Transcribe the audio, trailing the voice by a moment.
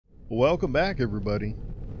Welcome back, everybody.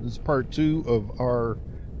 This is part 2 of our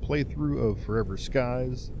playthrough of Forever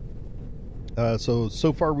Skies.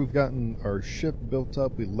 So far we've gotten our ship built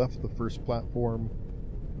up. We left the first platform.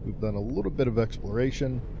 We've done a little bit of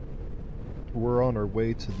exploration. We're on our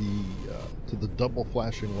way to the double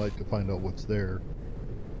flashing light to find out what's there.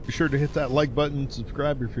 Be sure to hit that like button,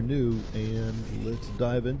 subscribe if you're new, and let's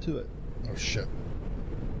dive into it. Oh shit.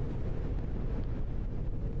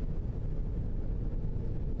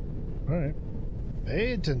 Alright.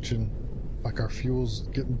 Pay attention. Like our fuel's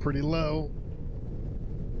getting pretty low.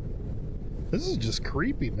 This is just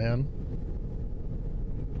creepy, man.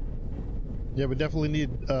 Yeah, we definitely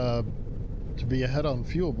need to be ahead on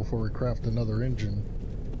fuel before we craft another engine.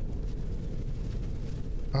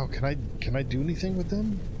 Oh, can I do anything with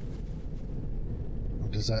them?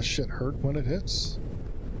 Does that shit hurt when it hits?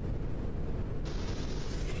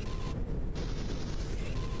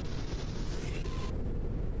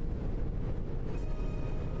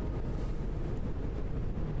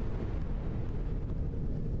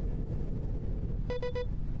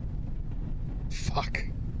 Fuck.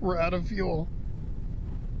 We're out of fuel.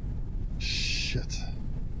 Shit.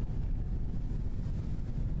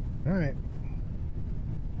 Alright.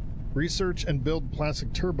 Research and build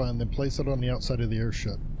plastic turbine, then place it on the outside of the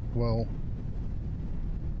airship. Well...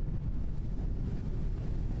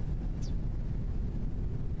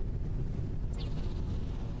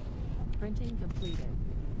 Printing completed.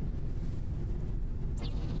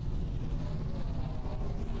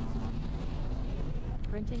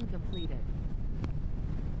 Printing completed.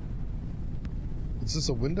 Is this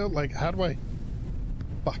a window? Like, how do I...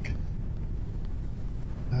 Fuck.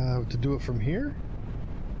 To do it from here?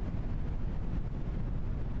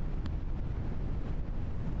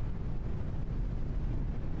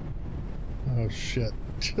 Oh, shit.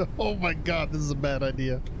 Oh my god, this is a bad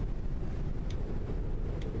idea.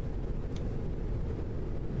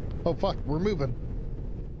 Oh, fuck, we're moving.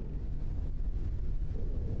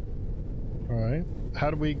 Alright.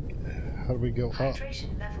 How do we go up?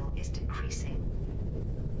 Hydration level is decreasing.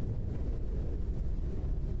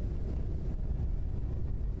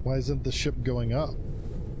 Why isn't the ship going up?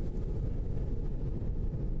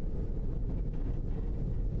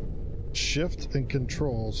 Shift and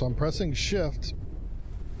control. So I'm pressing shift.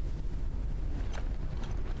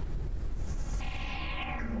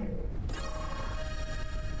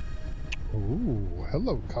 Ooh,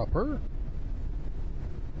 hello, copper.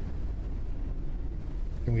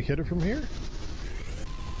 Can we hit it from here?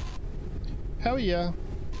 Hell yeah.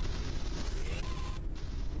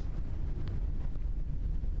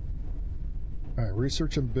 Alright,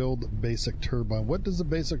 research and build basic turbine. What does the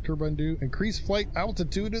basic turbine do? Increase flight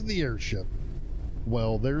altitude of the airship.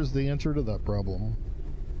 Well, there's the answer to that problem.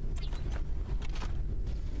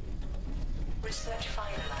 Research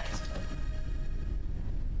finalized.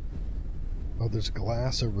 Oh, there's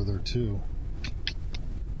glass over there too.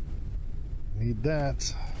 Need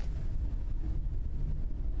that.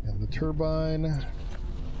 And the turbine.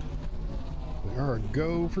 We are a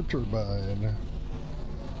go for turbine.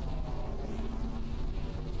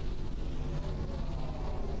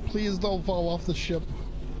 Please don't fall off the ship.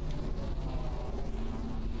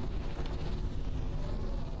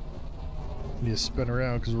 Need to spin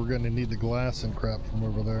around because we're going to need the glass and crap from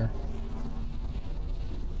over there.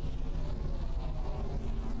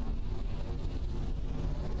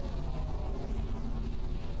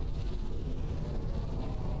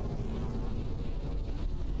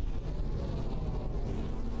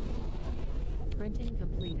 Printing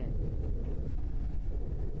completed.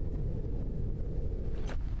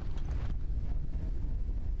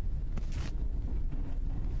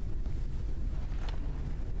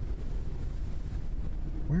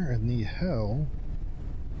 Where in the hell?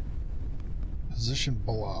 Position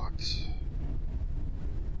blocked.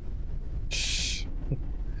 Shh.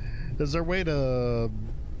 Is there a way to...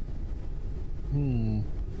 It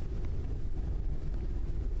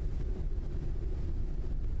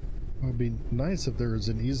would be nice if there was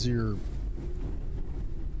an easier...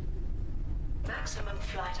 Maximum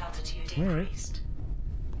flight altitude All right. increased.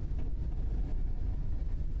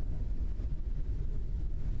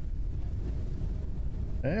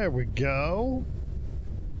 There we go.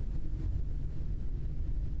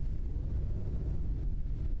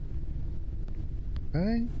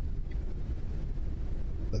 Okay.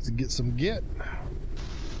 Let's get some get.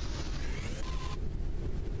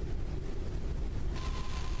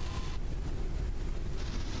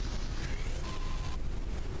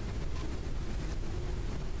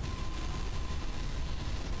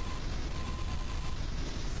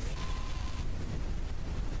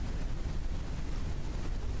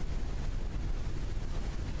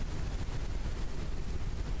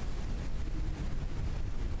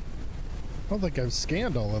 don't think I've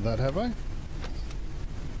scanned all of that, have I?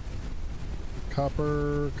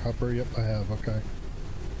 Copper, copper, yep, I have, okay.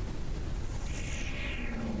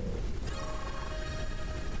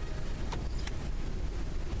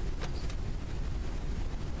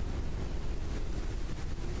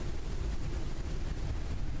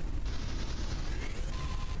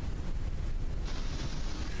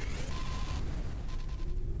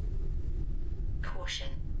 Caution.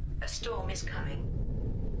 A storm is coming.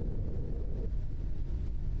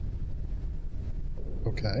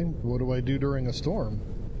 Okay, what do I do during a storm?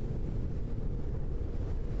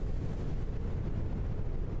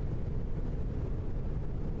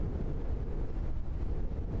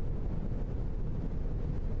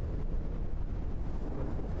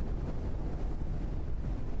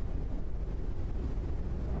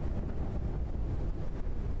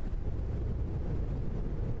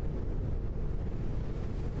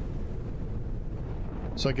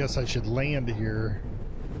 So I guess I should land here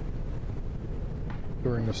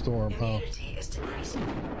during the storm, huh? Immunity is decreasing.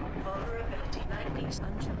 Vulnerability lightning.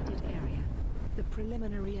 Uncharted area. The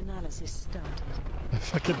preliminary analysis started. I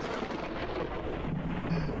fucking...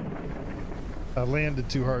 I landed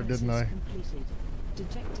too hard, didn't I? Analysis completed.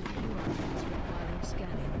 Detected new objects requiring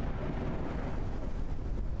scanning.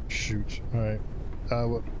 Shoot. Alright.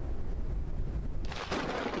 What?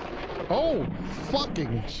 Oh!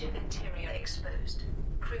 Fucking... Airship interior exposed.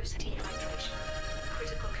 Cruise dehydration.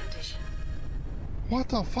 Critical condition. What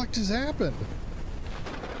the fuck just happened?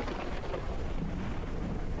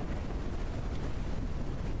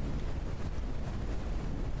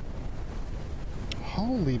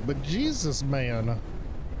 Holy bejesus, man.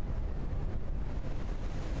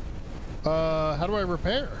 How do I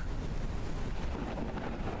repair?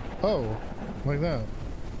 Oh, like that.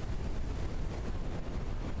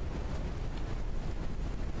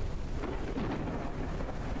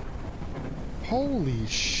 Holy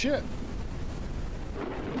shit.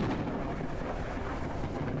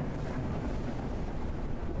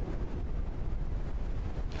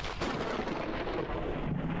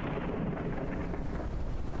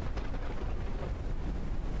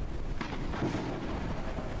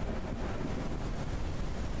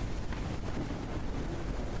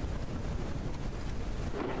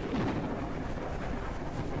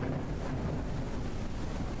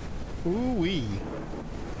 Ooh-wee.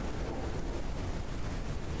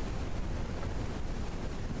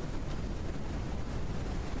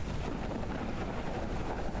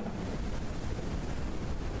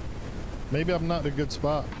 Maybe I'm not in a good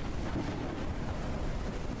spot.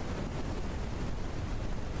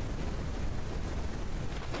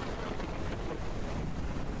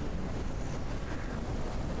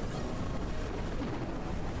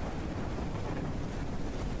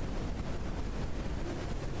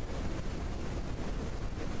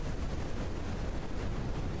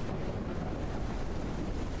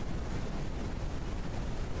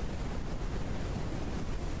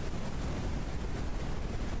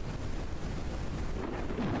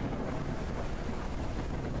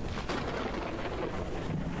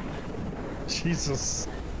 Jesus.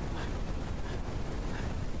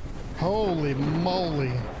 Holy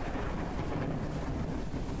moly.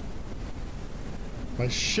 My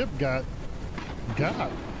ship got.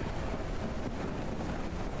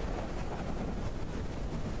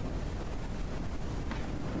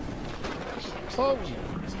 Oh.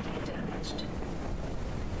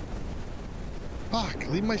 Fuck,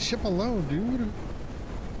 leave my ship alone, dude.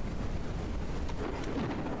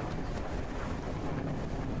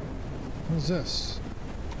 What's this?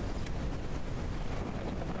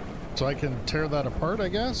 So I can tear that apart, I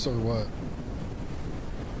guess, or what?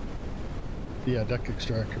 Yeah, deck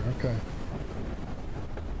extractor, okay.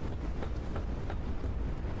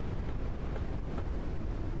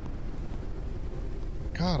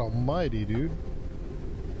 God almighty, dude.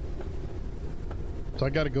 So I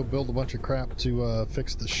gotta go build a bunch of crap to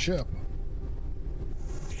fix the ship.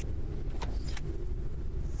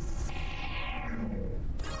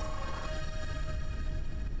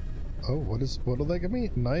 Oh, what do they give me?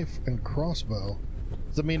 Knife and crossbow.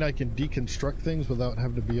 Does that mean I can deconstruct things without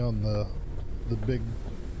having to be on the big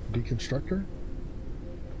deconstructor?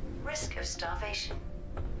 Risk of starvation.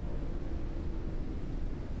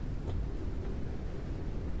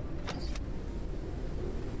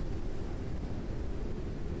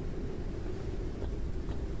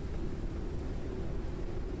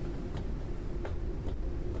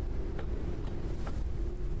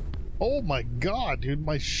 Oh my god, dude,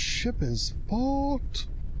 my ship is fucked.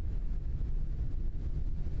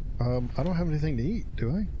 I don't have anything to eat, do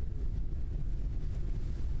I?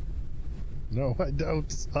 No, I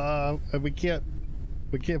don't. We can't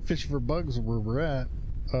We can't fish for bugs where we're at.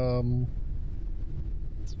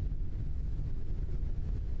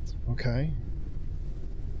 Okay.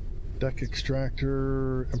 Deck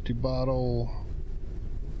extractor, empty bottle,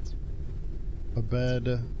 a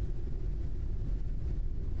bed.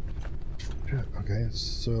 Okay,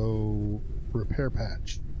 so repair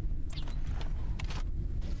patch.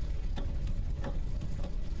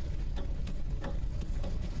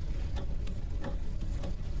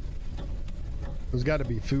 There's got to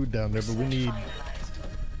be food down there, but we need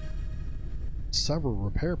several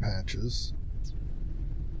repair patches.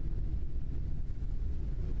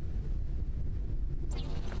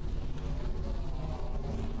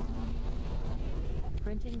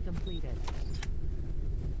 Printing completed.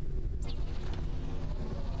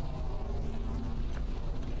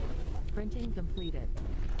 Printing completed.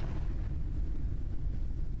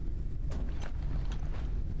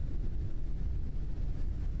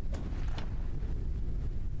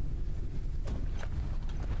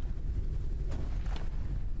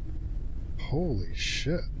 Holy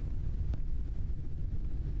shit.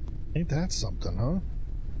 Ain't that something, huh?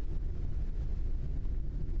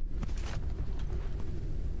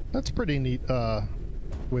 That's a pretty neat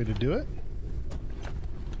way to do it.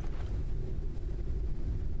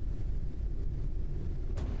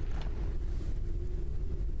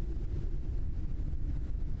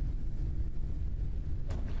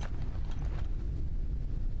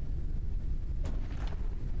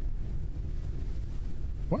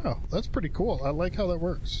 Wow, that's pretty cool. I like how that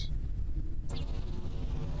works.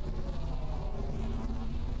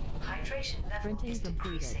 Hydration level Printing is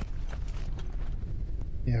completed. decreasing.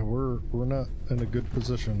 Yeah, we're not in a good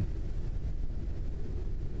position.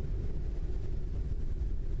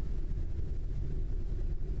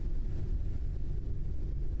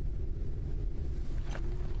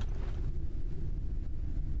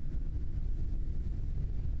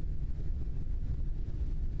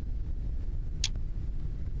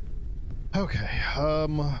 Okay,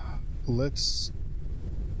 let's...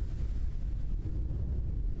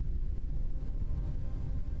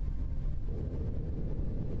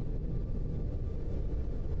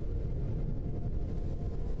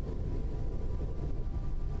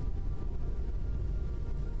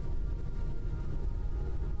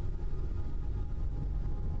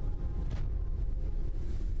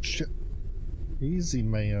 Shit. Easy,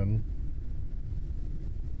 man.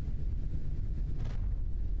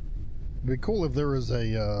 It'd be cool if there was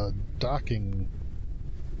a docking.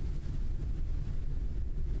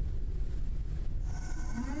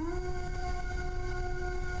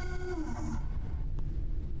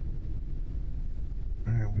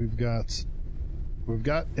 Alright, we've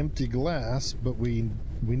got empty glass, but we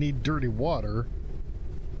need dirty water.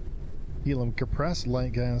 Helium, compressed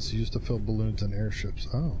light gas used to fill balloons and airships.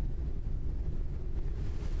 Oh.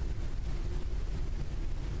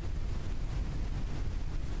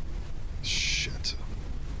 Shit.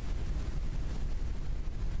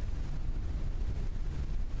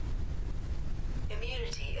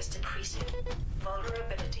 Immunity is decreasing.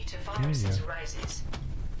 Vulnerability to viruses rises.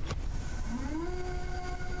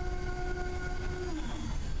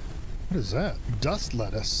 What is that? Dust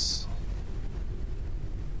lettuce.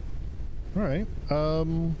 Alright.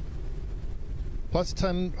 Plus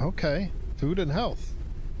 10. Okay. Food and health.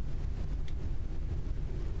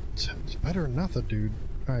 It's better than nothing, dude.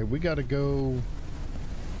 Alright, we gotta go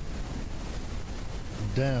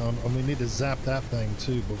down. And we need to zap that thing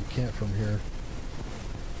too, but we can't from here.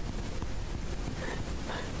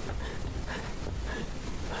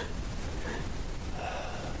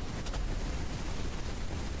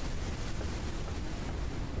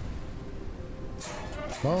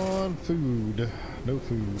 Come on, food. No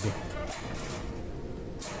food.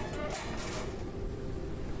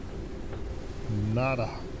 Nada.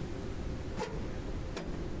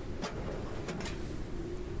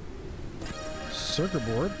 Circuit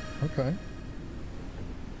board. Okay.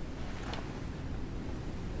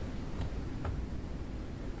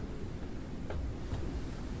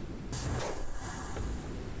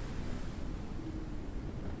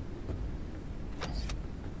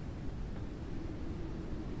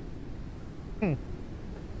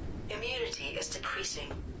 Immunity is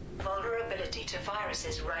decreasing. Vulnerability to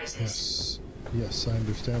viruses rises. Yes. Yes, I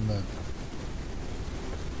understand that.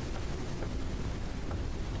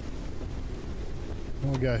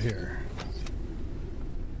 What we got here?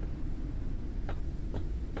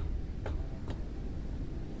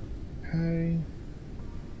 Okay.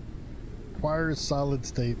 Requires solid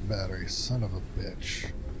state battery. Son of a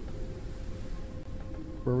bitch.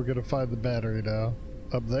 Where are we gonna find the battery now?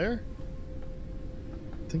 Up there?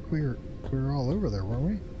 I think we were all over there, weren't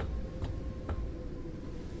we?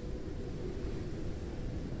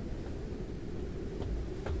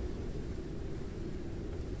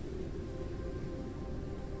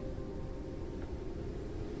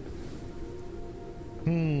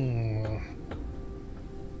 Hmm.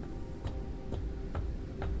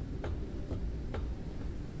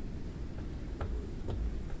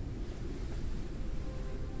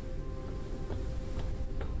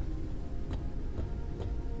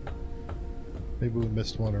 Maybe we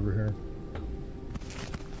missed one over here.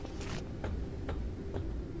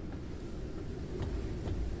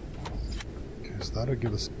 Okay, so that'll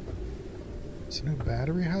give us... Is there no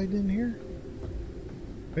battery hiding in here?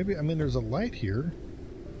 Maybe, I mean, there's a light here.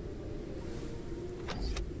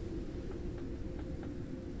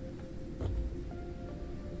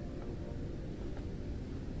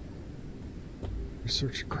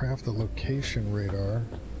 Research craft the location radar.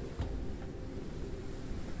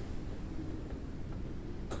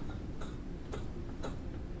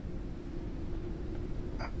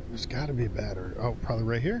 There's got to be a battery. Oh, probably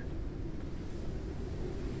right here?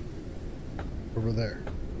 Over there.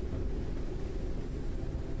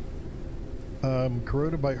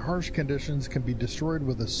 Corroded by harsh conditions, can be destroyed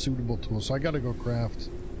with a suitable tool. So I got to go craft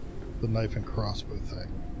the knife and crossbow thing.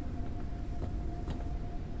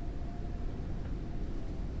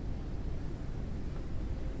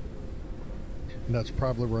 And that's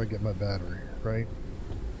probably where I get my battery, right?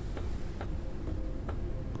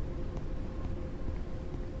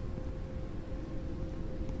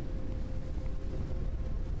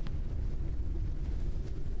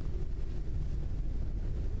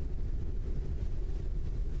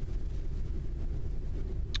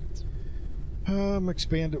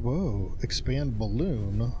 Expand it. Whoa. Expand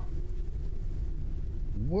balloon.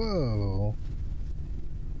 Whoa.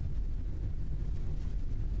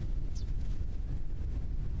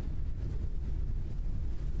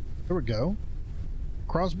 There we go.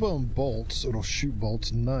 Crossbow and bolts. It'll shoot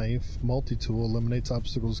bolts. Knife. Multi-tool. Eliminates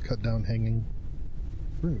obstacles. Cut down hanging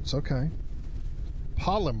roots. Okay.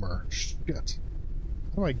 Polymer. Shit.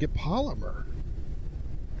 How do I get polymer?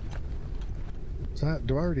 Is that,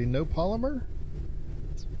 do I already know polymer?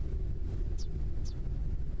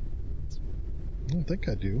 I don't think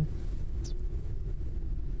I do.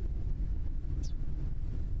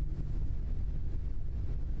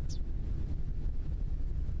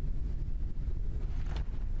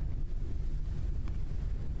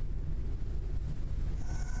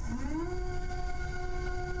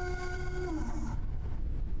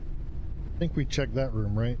 I think we checked that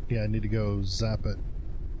room, right? Yeah, I need to go zap it.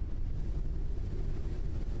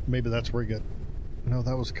 Maybe that's where I get... No,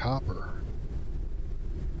 that was copper.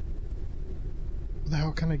 Where the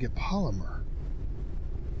hell can I get polymer?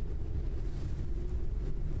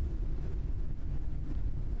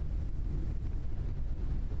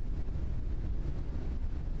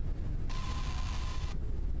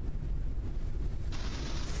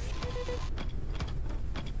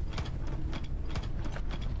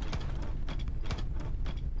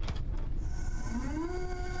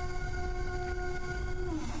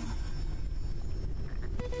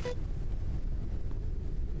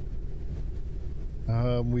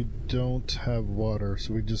 We don't have water,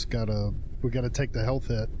 so we gotta take the health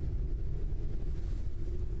hit.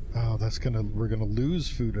 Oh, we're gonna lose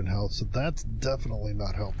food and health, so that's definitely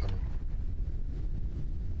not helping.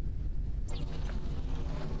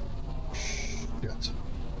 Shit.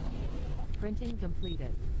 Printing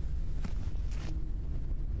completed.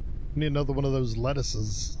 Need another one of those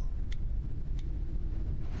lettuces.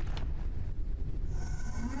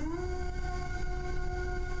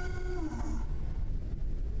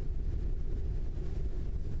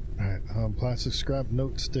 Plastic scrap,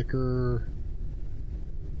 note sticker.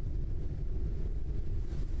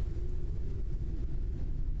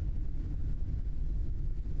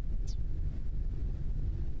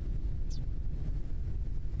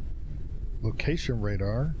 Location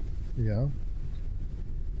radar. Yeah.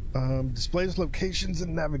 Displays locations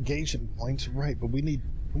and navigation points. Right, but we need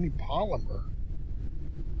polymer.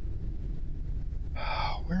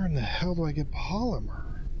 Where in the hell do I get polymer?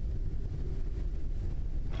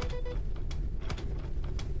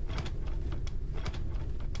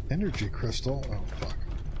 Energy crystal. Oh, fuck.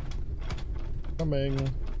 Coming.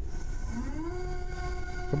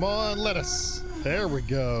 Come on, lettuce. There we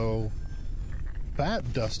go.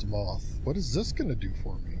 Fat dust moth. What is this going to do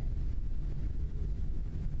for me?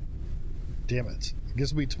 Damn it. It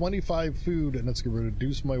gives me 25 food and it's going to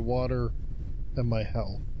reduce my water and my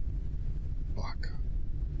health. Fuck.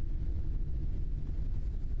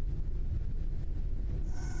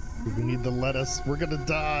 We need the lettuce. We're going to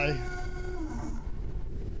die.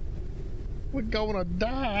 We're gonna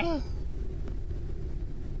die.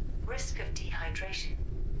 Risk of dehydration.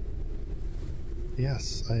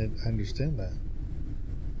 Yes, I understand that.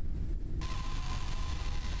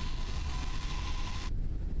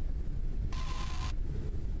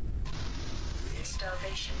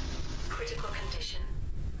 dehydration. Critical condition.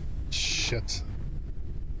 Shit.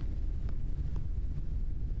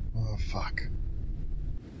 Oh, fuck.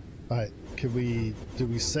 Alright, do we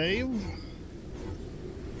save?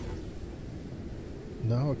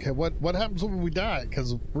 No, okay, what happens when we die?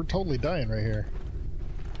 Because we're totally dying right here.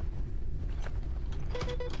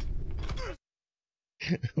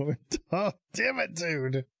 Oh, damn it,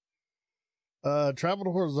 dude! Traveled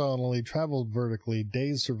horizontally, traveled vertically,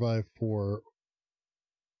 days survive 4.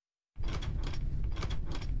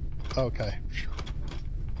 Okay.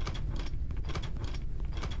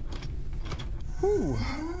 Whew.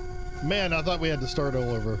 Man, I thought we had to start all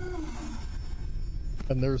over.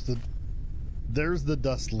 And there's the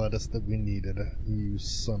dust lettuce that we needed, you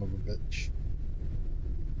son of a bitch.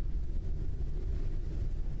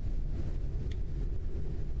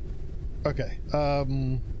 Okay,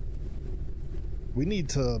 we need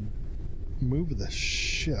to move the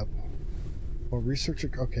ship. Well, research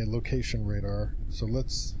it. Okay, location radar. So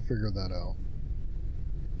let's figure that out.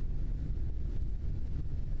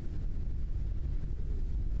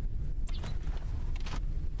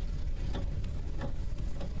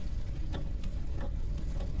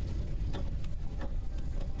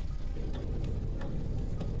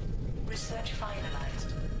 Research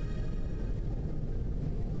finalized.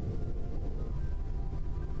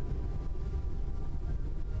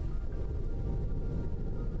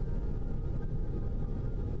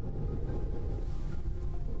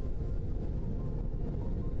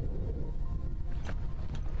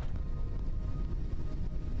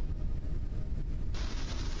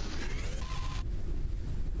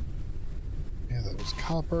 Yeah, that was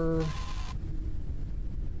copper.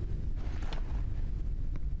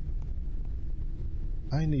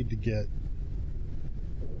 I need to get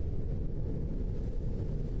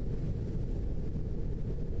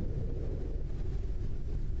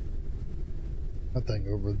that thing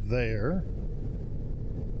over there.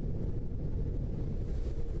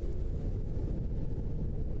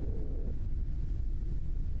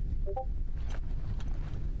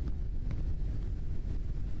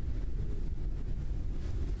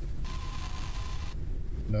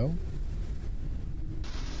 No?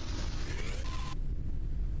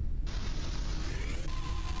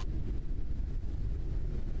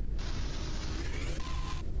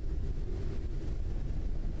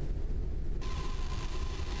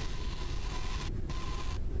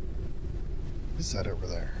 Is that over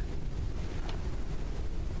there?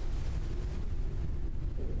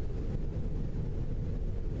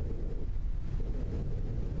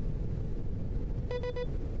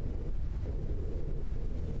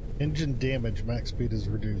 Engine damage, max speed is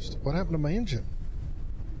reduced. What happened to my engine?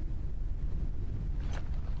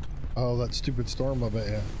 Oh, that stupid storm, I bet,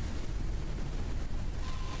 yeah.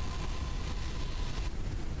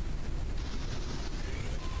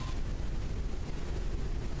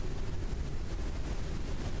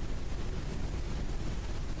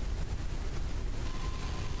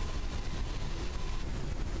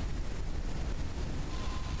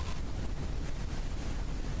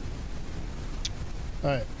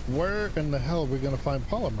 Alright, where in the hell are we going to find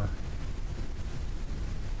polymer?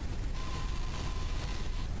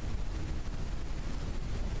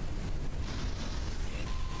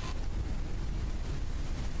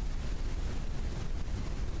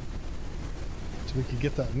 So we could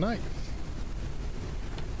get that knife.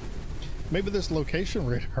 Maybe this location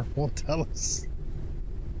radar won't tell us.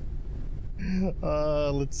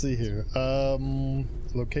 Let's see here.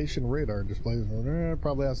 Location radar displays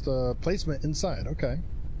probably has to placement inside. Okay.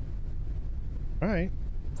 All right.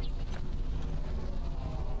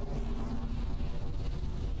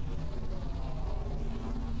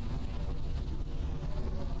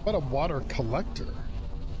 What a water collector.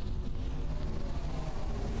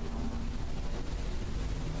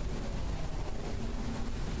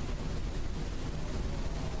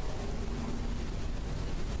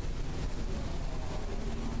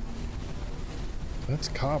 That's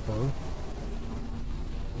copper.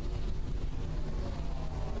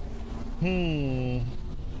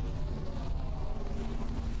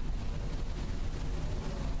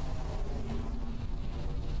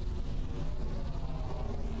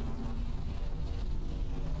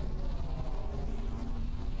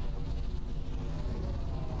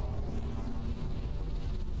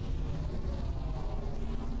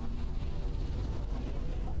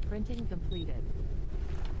 Printing completed.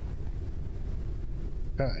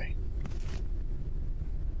 Okay.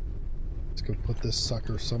 Let's go put this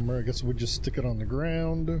sucker somewhere. I guess we'll just stick it on the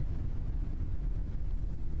ground.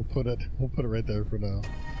 We'll put it right there for now.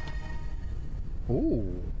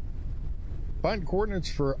 Ooh. Find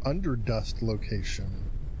coordinates for underdust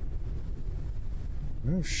location.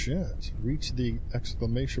 Oh shit. Reach the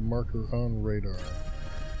exclamation marker on radar.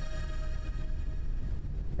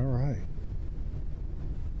 Alright.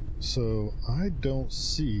 So I don't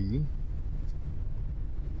see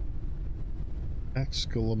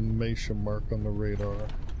exclamation mark on the radar.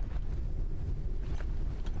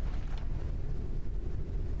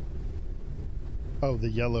 Oh, the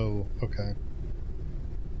yellow, okay.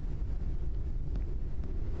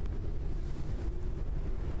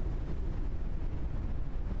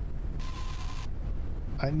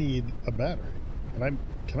 I need a battery.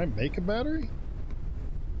 Can I make a battery?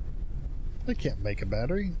 I can't make a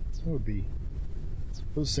battery. That would be,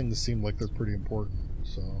 those things seem like they're pretty important,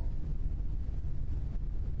 so.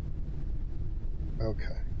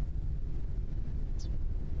 Okay.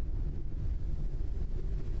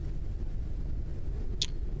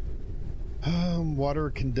 Water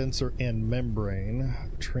condenser and membrane,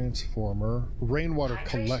 transformer, rainwater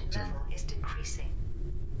collector. Level is decreasing.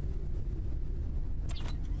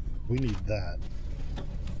 We need that.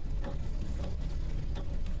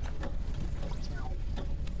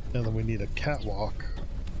 And then we need a catwalk.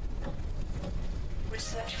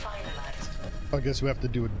 Research finalized. I guess we have to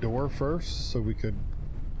do a door first, so we could...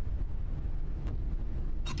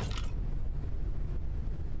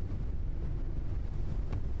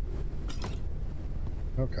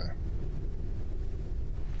 Okay.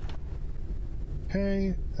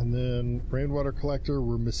 Okay, and then rainwater collector,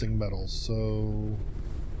 we're missing metals, so...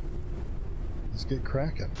 Let's get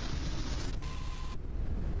cracking.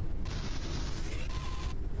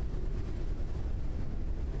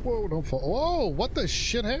 Whoa, don't fall. Whoa, what the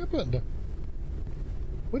shit happened?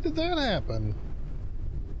 When did that happen?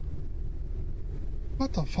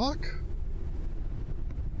 What the fuck?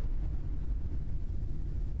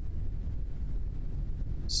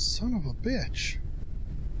 Son of a bitch.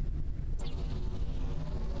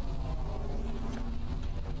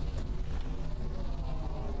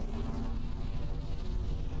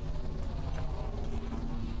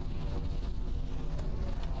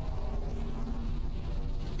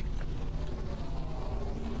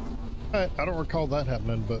 I don't recall that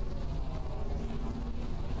happening, but...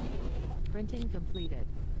 Printing completed.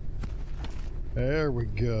 There we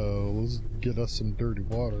go. Let's get us some dirty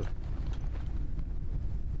water.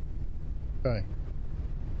 Okay.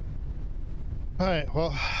 Alright,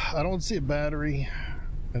 well, I don't see a battery.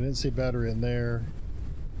 I didn't see a battery in there.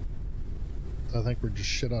 I think we're just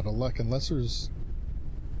shit out of luck, unless there's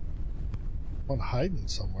one hiding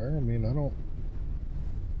somewhere. I mean, I don't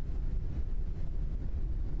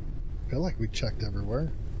feel like we checked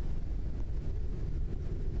everywhere.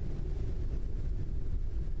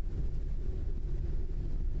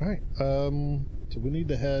 Alright, so we need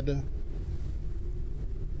to head...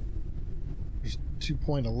 There's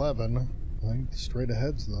 2.11. I think straight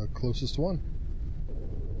ahead's the closest one.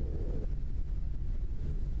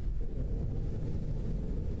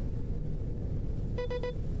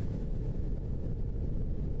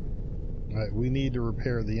 Alright, we need to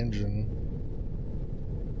repair the engine.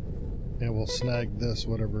 And we'll snag this,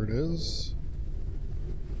 whatever it is.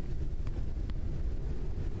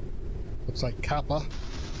 Looks like Kappa.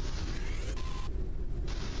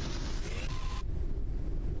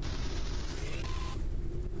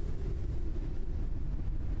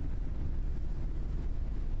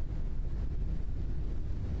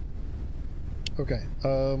 Okay,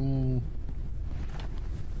 alright.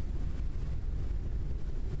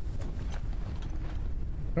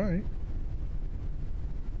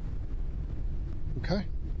 Okay.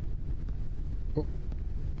 Oh.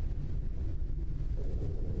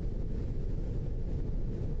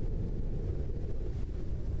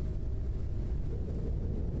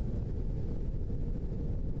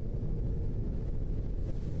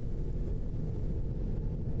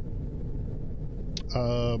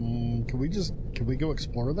 Can we go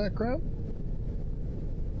explore that crap?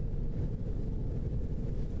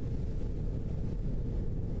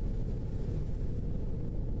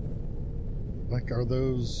 Like, are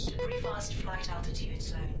those... Very fast flight altitude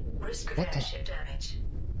zone. Risk of What the- airship damage.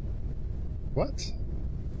 What?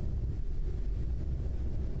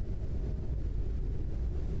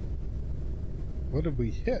 What did we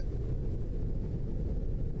hit?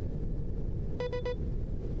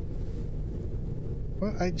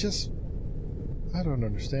 Well, I don't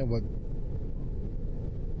understand what...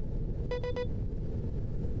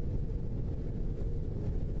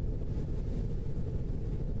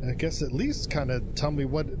 I guess at least kind of tell me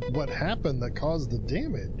what happened that caused the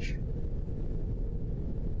damage.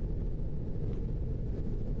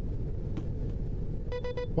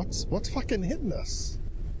 What's fucking hitting us?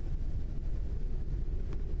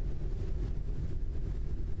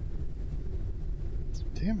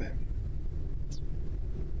 Damn it.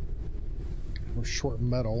 We're short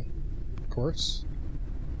metal, of course.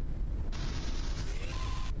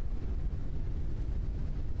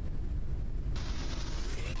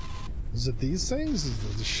 Is it these things? Is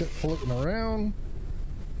it the shit floating around?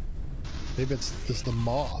 Maybe it's the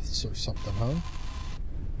moths or something, huh?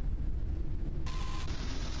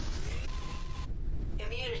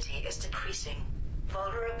 Immunity is decreasing.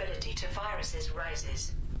 Vulnerability to viruses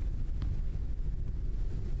rises.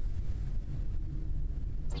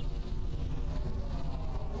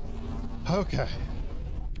 Okay.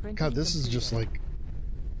 Printing God, this is just completed. like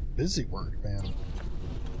busy work, man.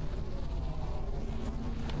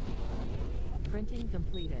 Printing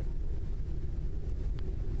completed.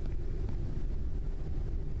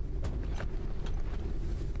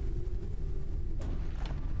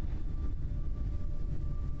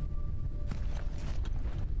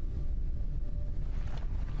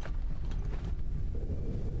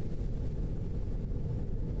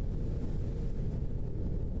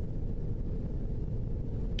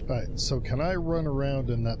 Alright, so can I run around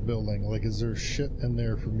in that building? Like, is there shit in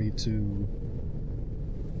there for me to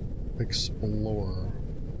explore?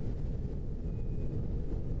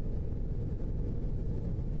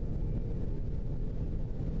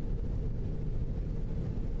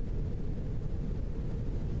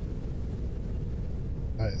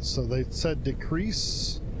 Alright, so they said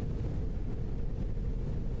decrease.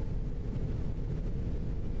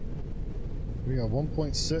 We got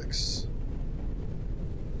 1.6.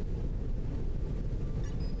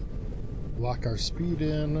 Lock our speed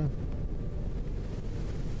in.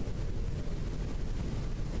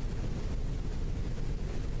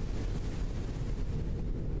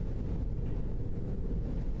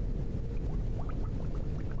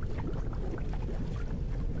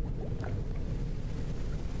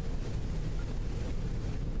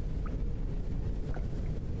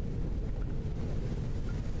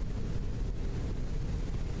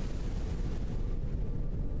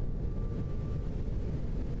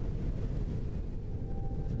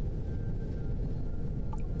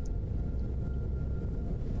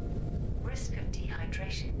 Risk of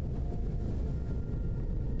dehydration.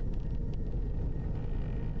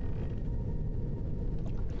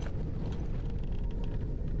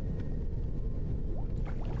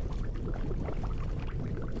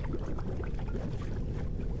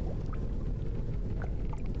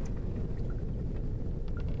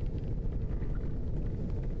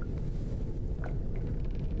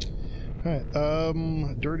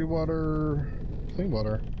 Alright, dirty water, clean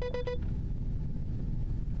water.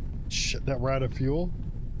 Shit, that we're out of fuel.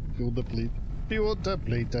 Fuel depleted. Fuel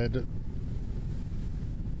depleted.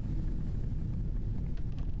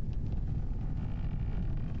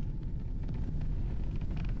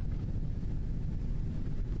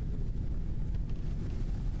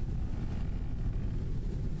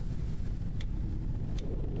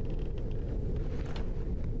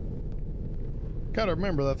 Gotta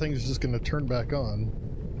remember that thing's just gonna turn back on.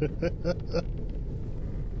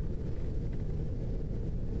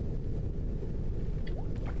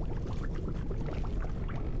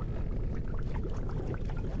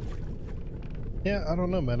 Yeah, I don't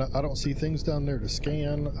know, man. I don't see things down there to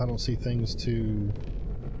scan. I don't see things to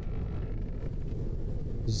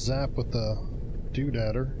zap with the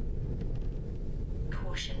doodadder.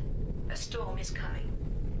 Caution. A storm is coming.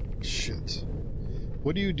 Shit.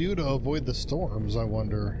 What do you do to avoid the storms, I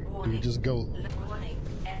wonder? Do you Warning. just go... Warning.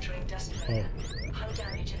 Entering dust layer. High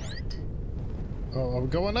damage event. Oh, I'm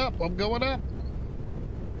going up! I'm going up!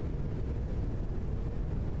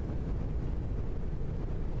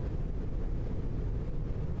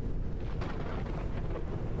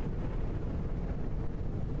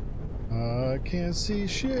 I can't see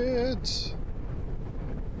shit.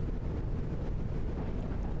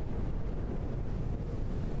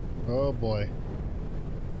 Oh boy.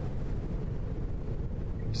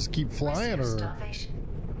 Just keep flying, Risk of or... starvation.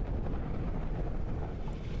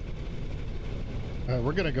 Alright,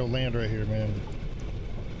 we're gonna go land right here, man.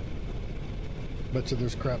 Bet you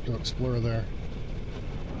there's crap to explore there.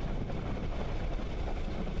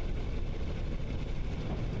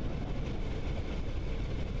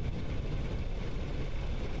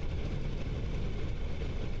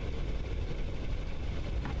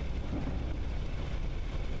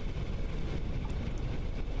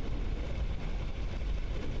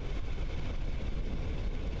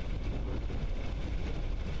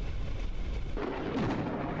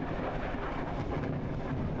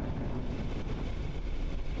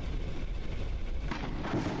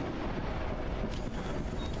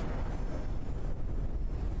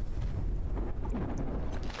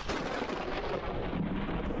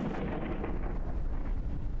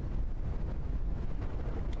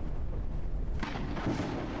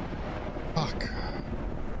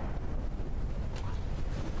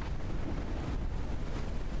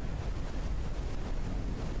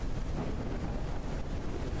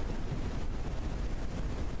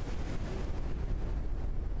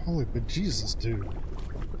 Holy bejesus, dude.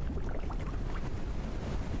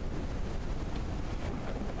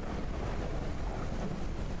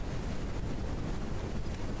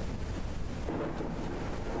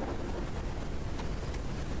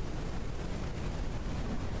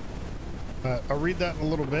 I'll read that in a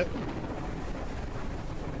little bit.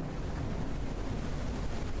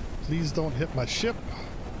 Please don't hit my ship.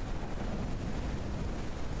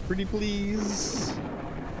 Pretty please.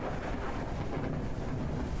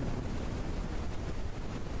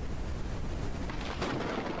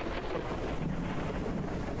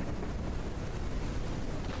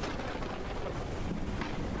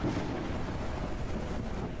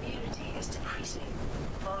 Immunity is decreasing.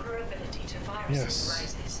 Vulnerability to viruses Yes.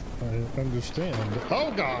 rises. I understand.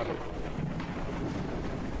 Oh God!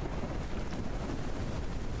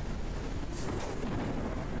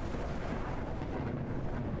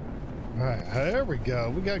 Alright, there we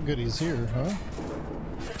go. We got goodies here, huh?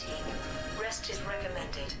 Fatigue. Rest is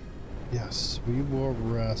recommended. Yes, we will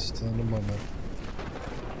rest in a moment.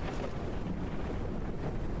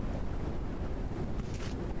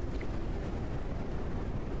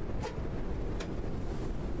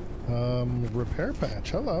 Repair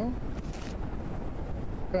patch. Hello.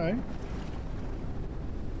 Okay.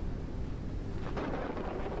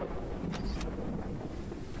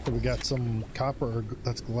 So we got some copper.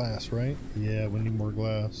 That's glass, right? Yeah, we need more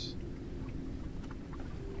glass.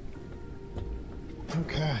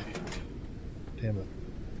 Okay. Damn it.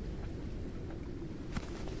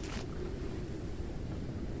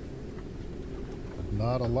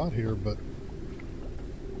 Not a lot here, but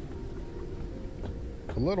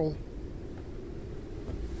a little.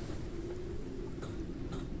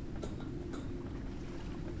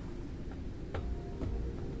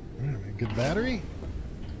 Good battery?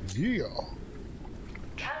 Yeah.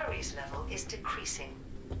 Calories level is decreasing.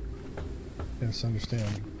 Yes,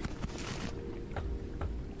 understand.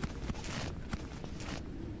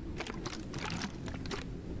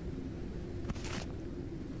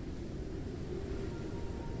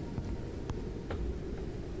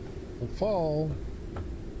 Will fall.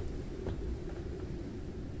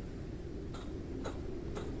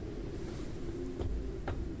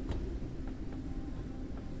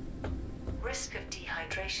 Risk of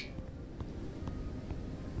dehydration.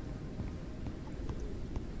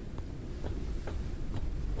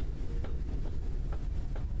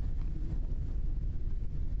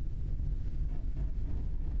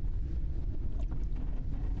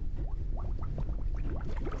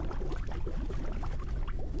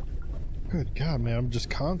 Good God, man, I'm just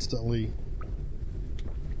constantly...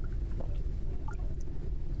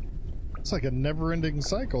 It's like a never-ending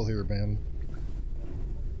cycle here, man.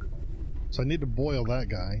 So I need to boil that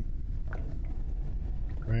guy.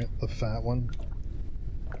 Right, the fat one.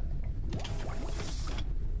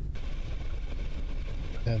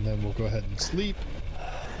 And then we'll go ahead and sleep.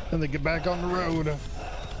 And then get back on the road.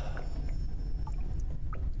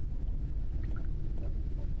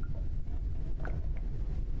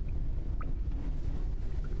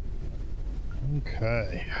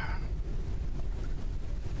 Okay.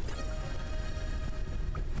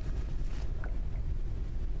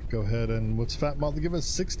 Go ahead and what's Fat Moth to give us?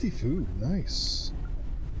 60 food. Nice.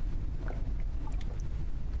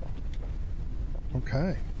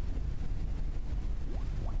 Okay.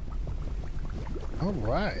 All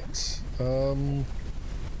right.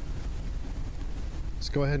 Let's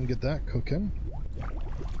go ahead and get that cooking.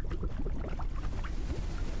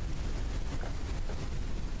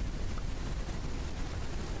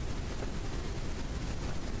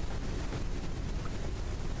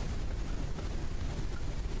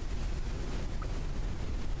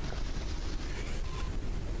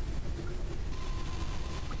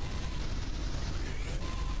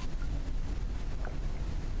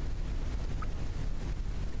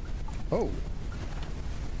 Oh,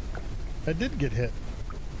 I did get hit.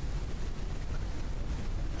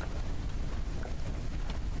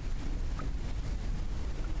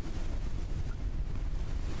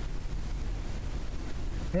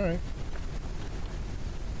 All right.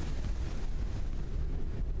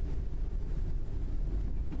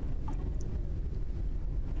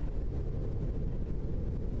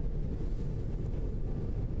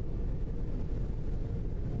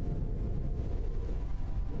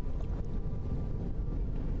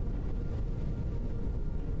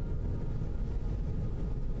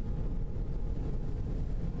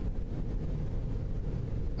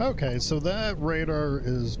 Okay, so that radar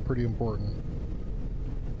is pretty important.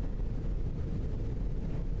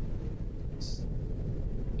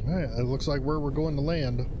 Alright, it looks like where we're going to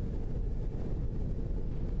land.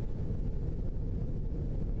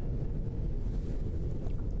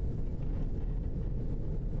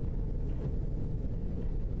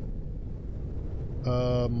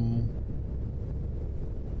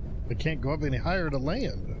 I can't go up any higher to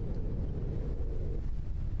land.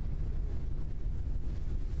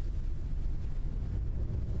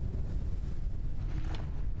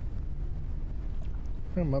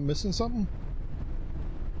 Am I missing something?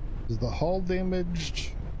 Is the hull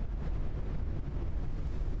damaged?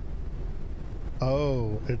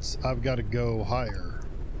 Oh, it's I've got to go higher,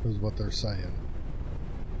 is what they're saying.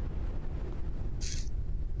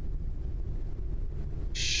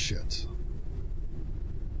 Shit.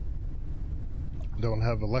 Don't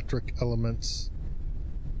have electric elements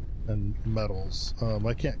and metals.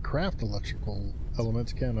 I can't craft electrical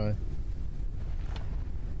elements, can I?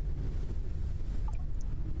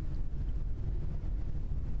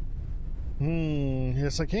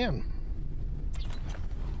 Yes I can.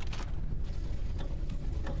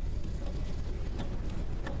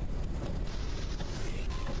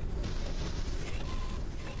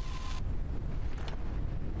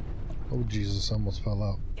 Oh Jesus, I almost fell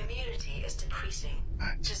out. Immunity is decreasing.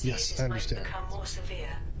 Yes, I understand. Might become more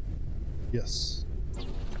severe. Yes.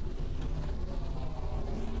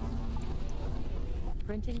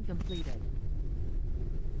 Printing completed.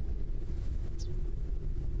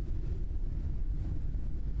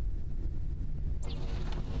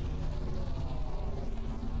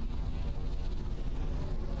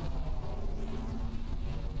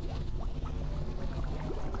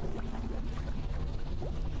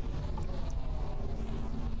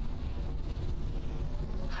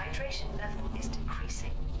 Hydration level is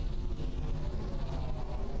decreasing.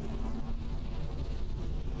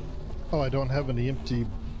 Oh, I don't have any empty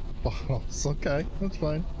bottles. Okay, that's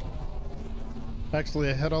fine. Actually,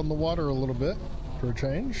 I head on the water a little bit for a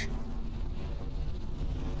change.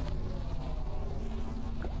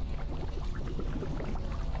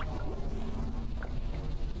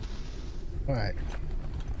 Alright.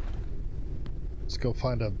 Let's go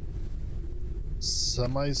find a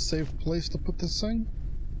semi-safe place to put this thing.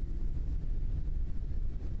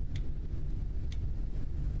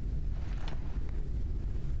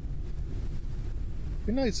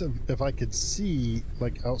 Be nice if I could see,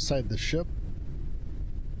 like, outside the ship.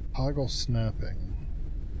 Toggle snapping.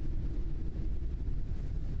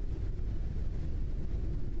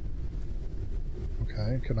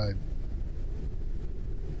 Okay, can I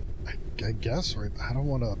guess, right? I don't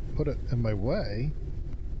want to put it in my way.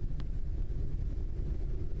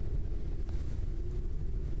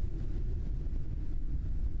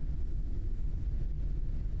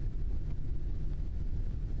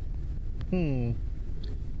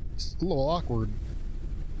 It's a little awkward.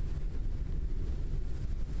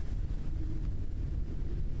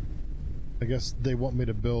 I guess they want me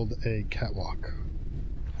to build a catwalk.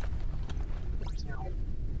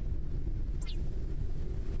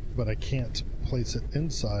 But I can't place it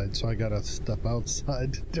inside, so I gotta step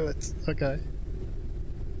outside to do it. Okay.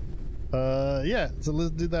 Yeah, so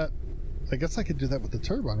let's do that. I guess I could do that with the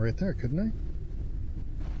turbine right there, couldn't I?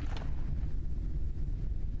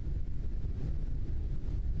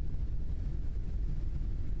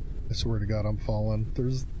 I swear to God, I'm falling.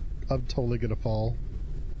 I'm totally gonna fall.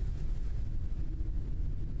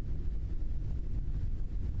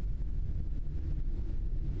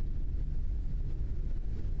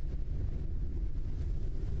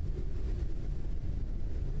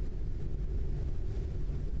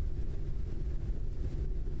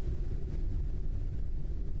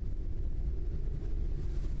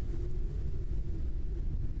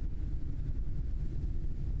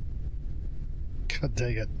 God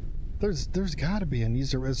dang it. There's gotta be an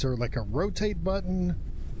easier. Is there like a rotate button?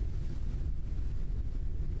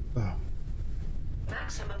 Oh.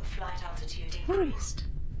 Maximum flight altitude increased.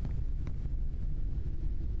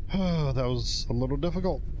 Oh, that was a little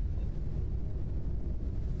difficult.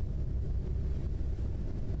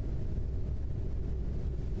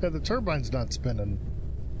 Yeah, the turbine's not spinning.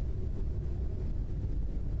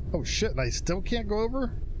 Oh shit, and I still can't go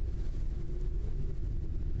over?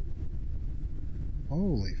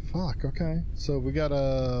 Holy fuck, okay. So we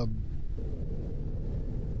gotta...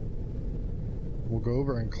 We'll go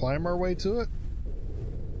over and climb our way to it?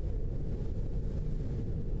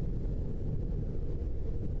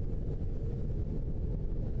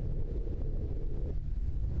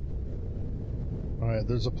 Alright,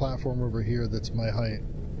 there's a platform over here that's my height.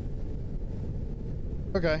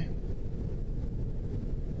 Okay.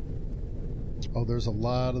 Oh, there's a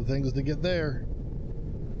lot of things to get there.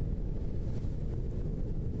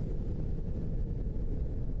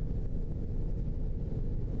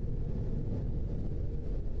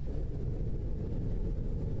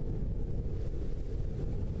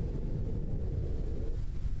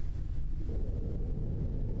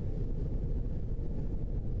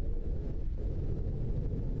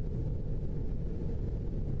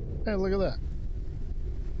 Hey, look at that.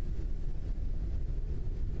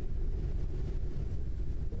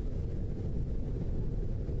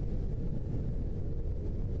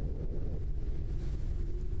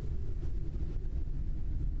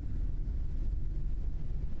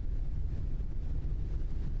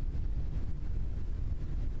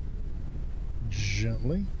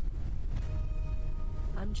 Gently.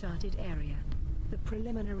 Uncharted area. The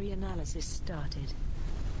preliminary analysis started.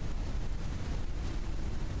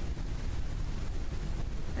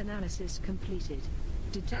 Analysis completed.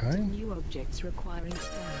 Detected Okay. new objects requiring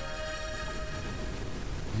scan.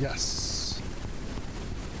 Yes.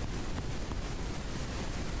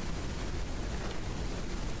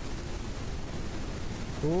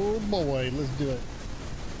 Oh boy, let's do it.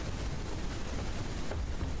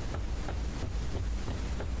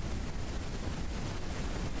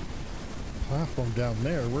 Platform down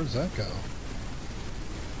there, where's that go?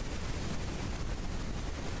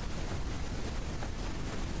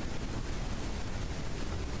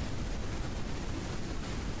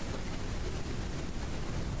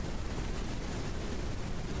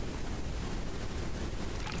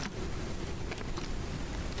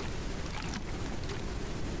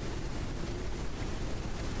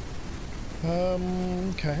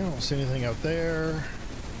 Okay, I don't see anything out there.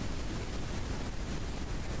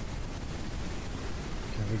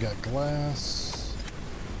 Okay, we got glass.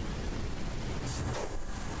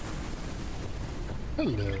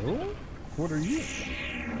 Hello. What are you?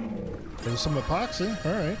 There's some epoxy.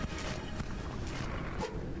 All right.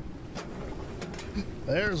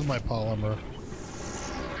 There's my polymer.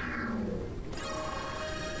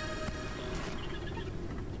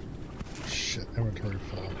 Shit, inventory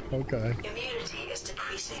full. Okay. Immunity is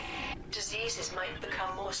decreasing. Diseases might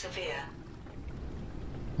become more severe.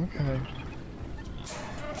 Okay.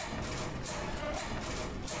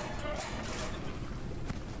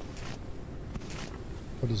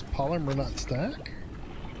 But does polymer not stack?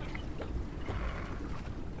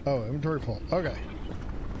 Oh, inventory full. Okay.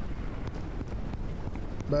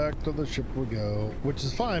 Back to the ship we go. Which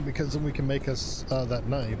is fine because then we can make us that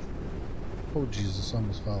knife. Oh Jesus, I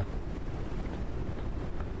almost fell.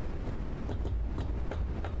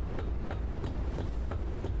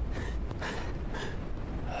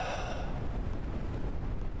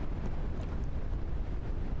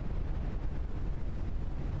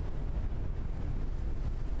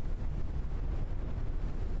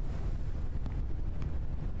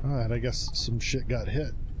 Alright, I guess some shit got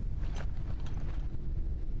hit.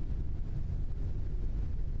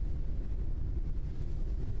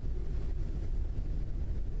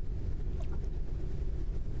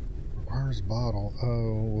 Requires bottle.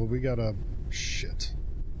 Oh, well, we got a shit.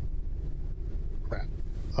 Crap.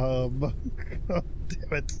 God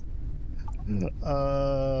damn it.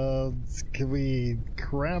 Can we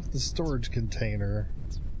craft the storage container?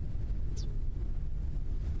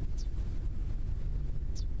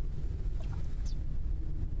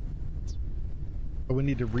 But we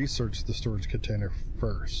need to research the storage container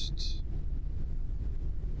first.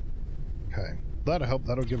 Okay. That'll help.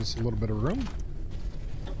 That'll give us a little bit of room.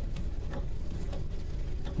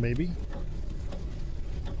 Maybe.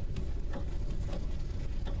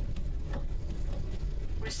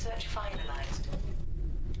 Research finalized.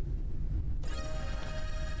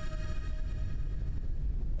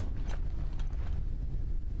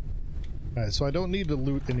 Alright, so I don't need to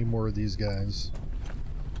loot any more of these guys.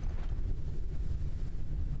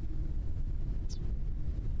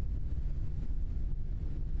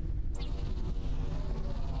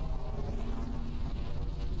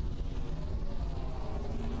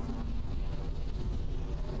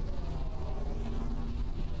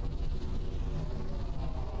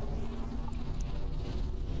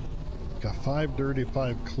 Got 5 dirty,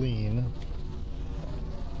 5 clean.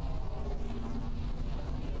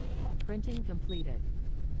 Printing completed.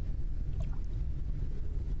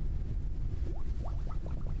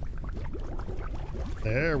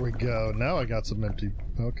 There we go. Now I got some empty.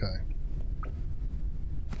 Okay.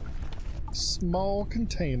 Small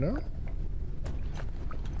container.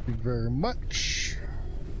 Thank you very much.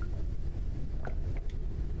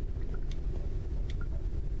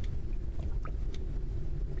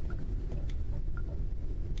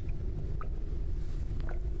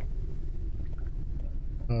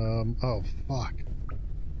 Oh, fuck.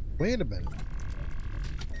 Wait a minute.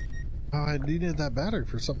 Oh, I needed that battery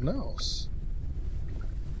for something else.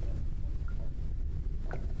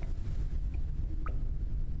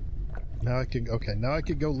 Now I can, okay, now I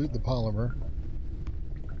could go loot the polymer.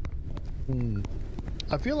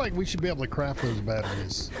 I feel like we should be able to craft those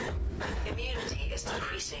batteries. Immunity is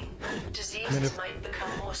decreasing. Diseases might become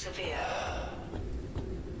more severe.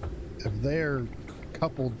 if they're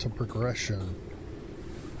coupled to progression,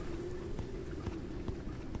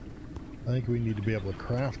 I think we need to be able to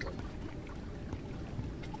craft them.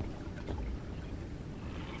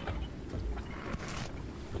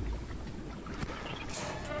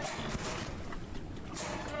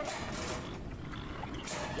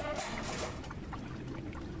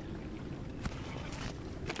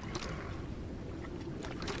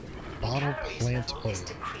 Bottle plant oil. Is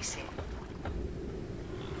decreasing.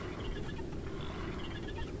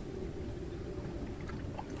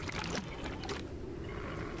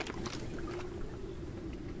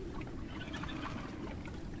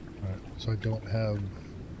 Alright, so I don't have...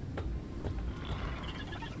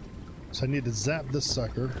 So I need to zap this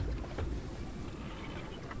sucker.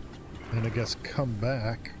 And I guess come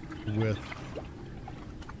back with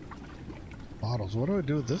bottles. What do I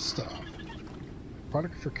do with this stuff?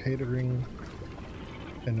 Product for catering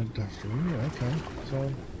and industrial. Yeah, okay.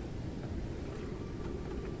 So.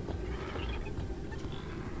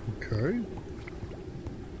 Okay.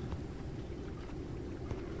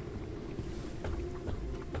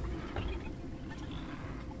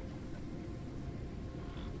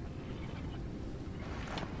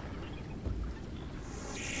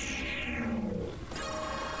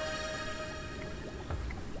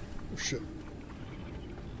 Oh, shit.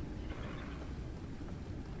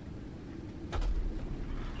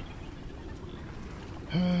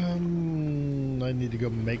 I need to go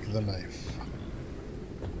make the knife.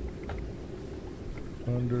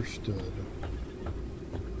 Understood.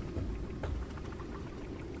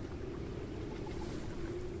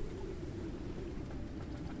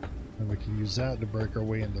 And we can use that to break our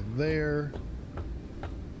way into there.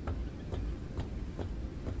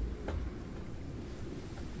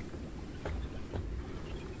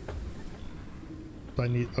 So I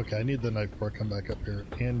need the knife before I come back up here,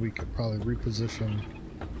 and we could probably reposition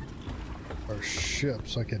our ship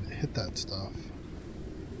so I can hit that stuff.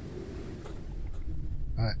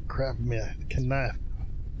 Alright, craft me a knife.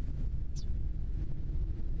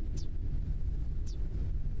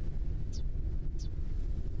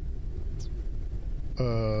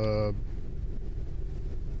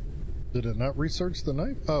 Did it not research the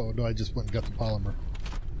knife? Oh, no, I just went and got the polymer.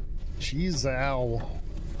 Jeez, ow.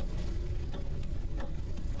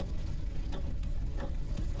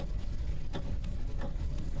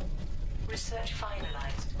 Research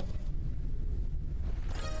finalized.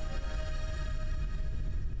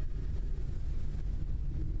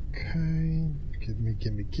 Okay,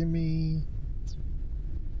 gimme.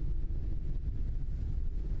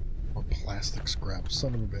 More plastic scrap,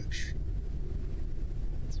 son of a bitch.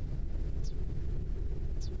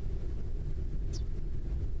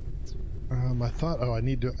 I thought, oh, I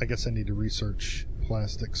guess I need to research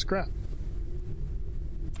plastic scrap.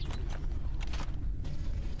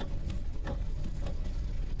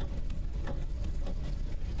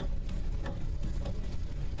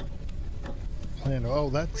 Plan,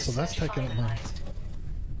 oh, so that's taking it now.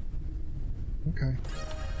 Okay.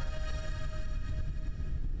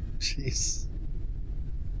 Jeez.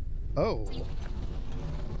 Oh.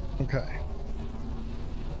 Okay.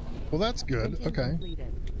 Well, that's good. Okay.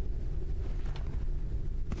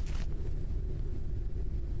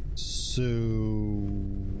 So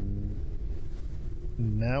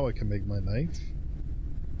now I can make my knife.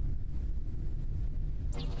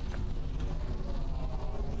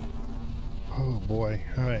 Oh boy.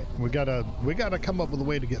 All right. We gotta come up with a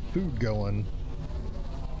way to get food going.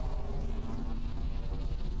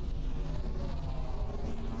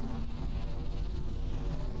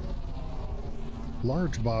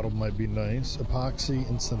 Large bottle might be nice. Epoxy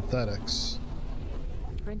and synthetics.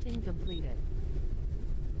 Printing completed.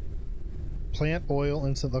 Plant oil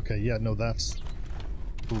and synth. Okay, yeah, no, that's.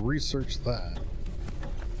 Research that.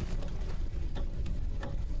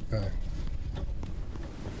 Okay.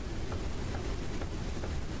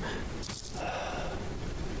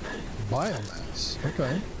 Biomass.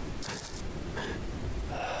 Okay.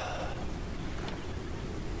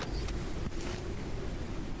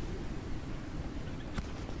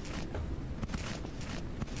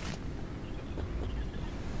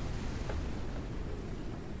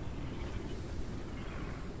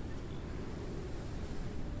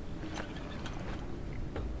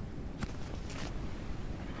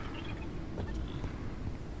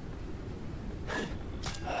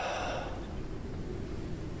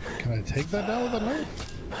 Can I take that down with a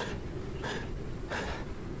knife?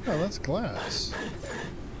 Oh, that's glass.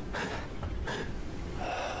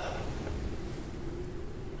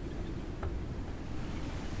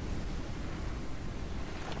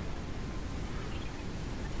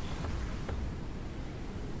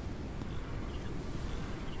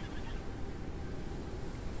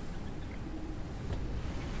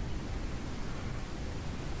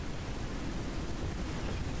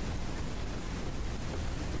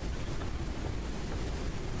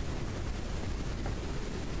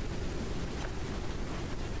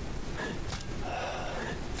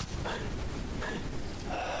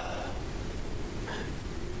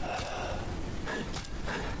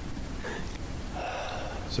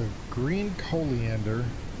 green coriander.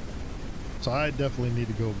 So I definitely need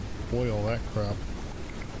to go boil that crap.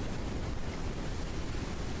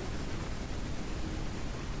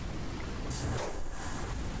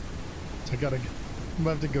 So I'm gonna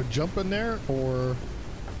have to go jump in there or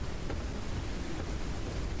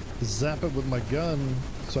zap it with my gun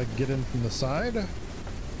so I can get in from the side.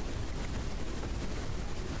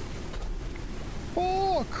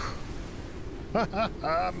 Fuck!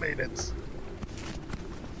 I made it.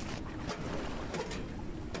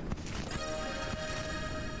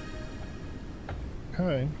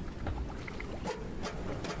 Okay.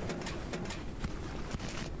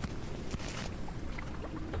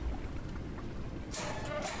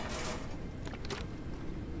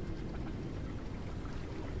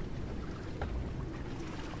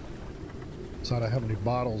 So I don't have any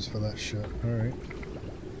bottles for that shit. Alright.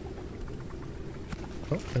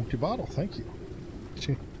 Oh, empty bottle. Thank you.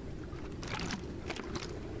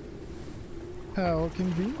 How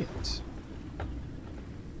convenient.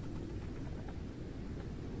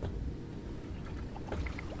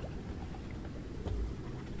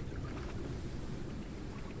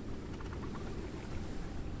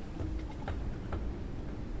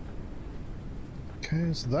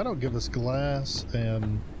 Okay, so that'll give us glass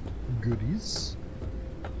and goodies.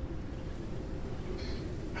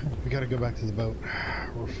 We gotta go back to the boat.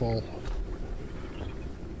 We're full.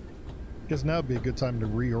 Guess now would be a good time to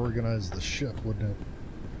reorganize the ship, wouldn't it?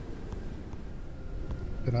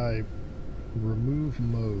 Can I remove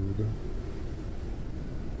mode?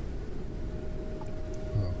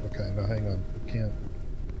 Oh, okay. No, hang on. I can't.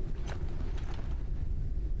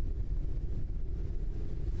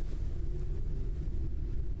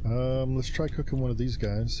 Let's try cooking one of these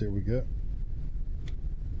guys. Here we go.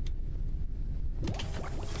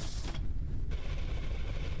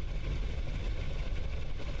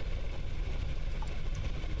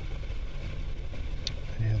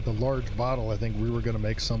 And the large bottle, I think we were going to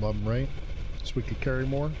make some of them, right? So we could carry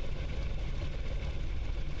more.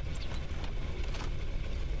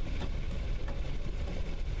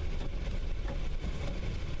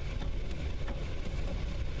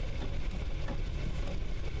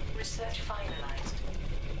 Research finalized.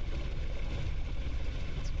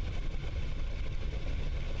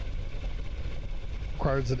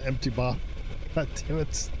 Requires an empty bottle. God damn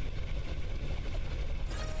it.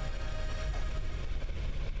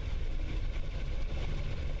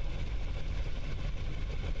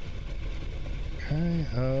 Okay,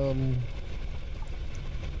 man,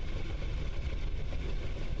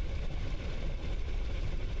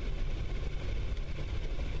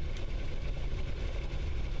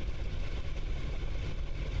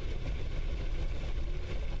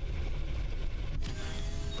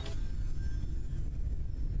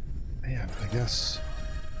 I guess.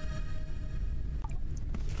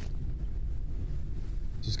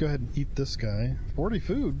 Just go ahead and eat this guy. 40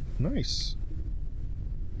 food. Nice.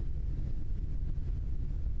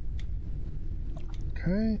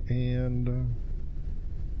 Okay, and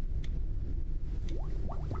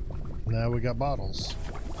now we got bottles.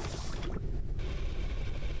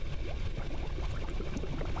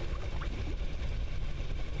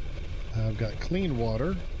 I've got clean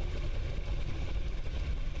water.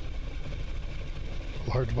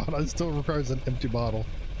 Large bottle. It still requires an empty bottle.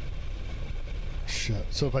 Shit.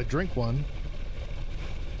 So if I drink one,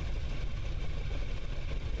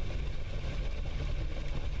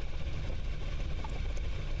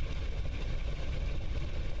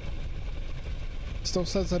 still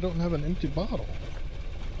says I don't have an empty bottle.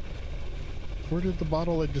 Where did the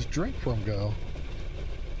bottle I just drank from go?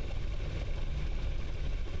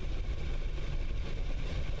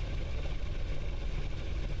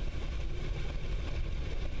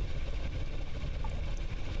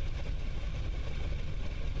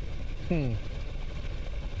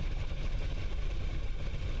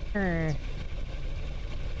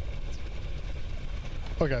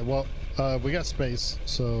 Okay, well, we got space,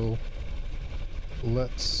 so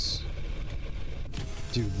let's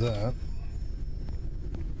do that.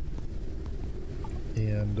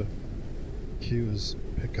 And Q is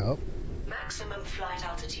pick up. Maximum flight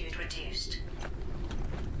altitude reduced.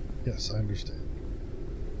 Yes, I understand.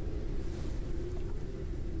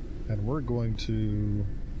 And we're going to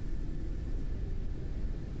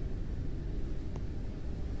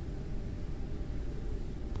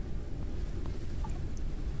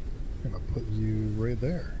put you right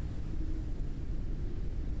there.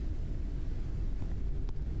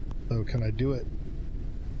 So can I do it?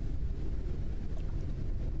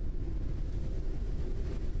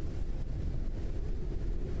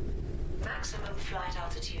 Maximum flight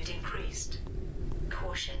altitude increased.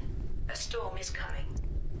 Caution, a storm is coming.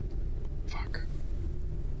 Fuck.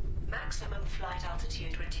 Maximum flight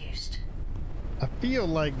altitude reduced. I feel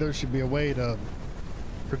like there should be a way to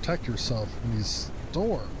protect yourself from these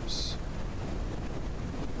storms.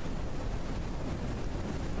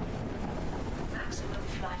 Maximum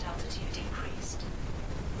flight altitude increased.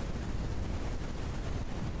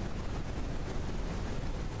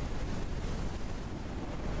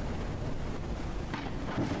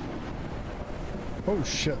 Oh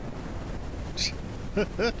shit. I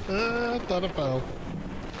thought I fell.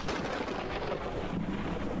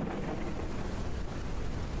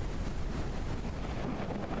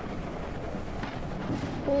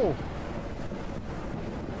 Oh.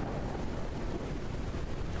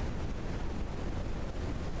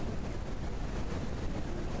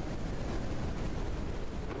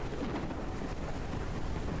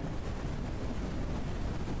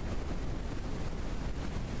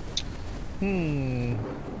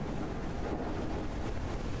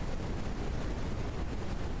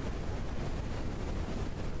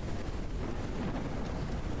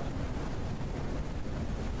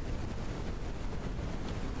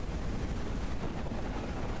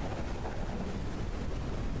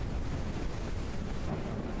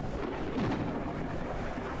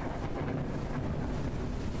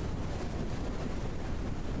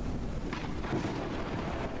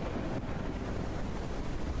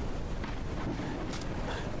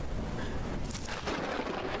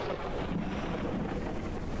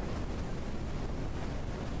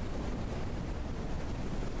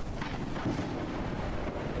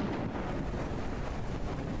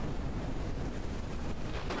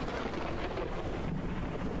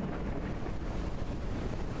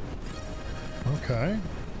 Okay.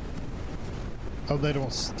 Oh, they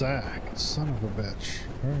don't stack. Son of a bitch.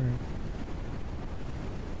 Alright.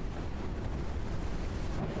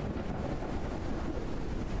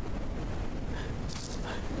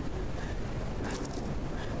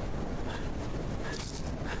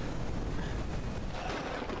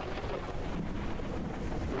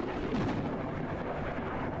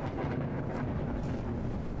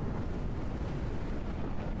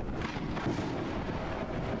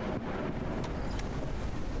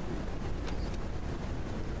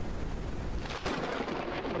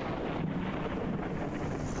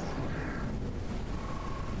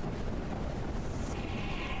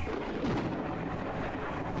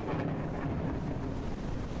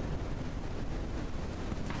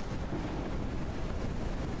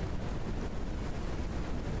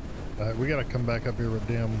 Alright, we gotta come back up here with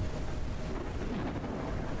damn.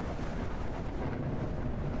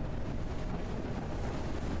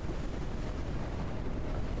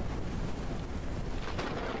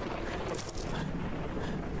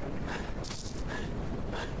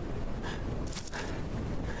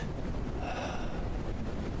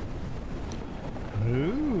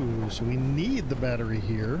 Ooh, so we need the battery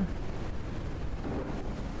here.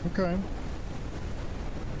 Okay.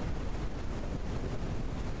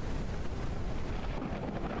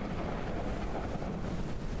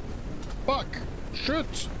 Fuck!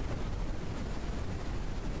 Shit!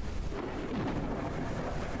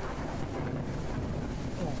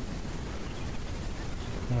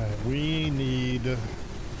 Alright, we need...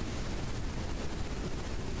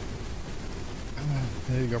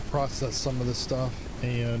 There you go, process some of this stuff,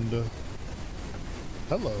 and...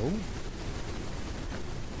 hello.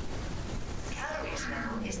 Calories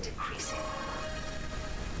level is decreasing.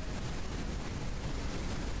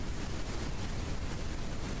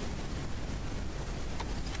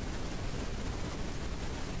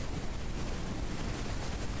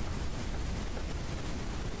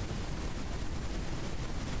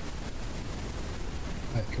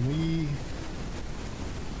 Alright, can we...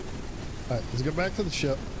 Alright, let's go back to the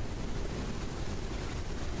ship.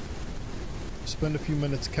 Spend a few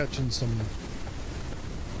minutes catching some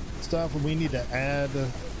stuff, and we need to add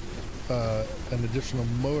an additional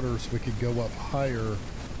motor so we could go up higher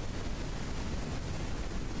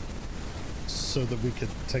so that we could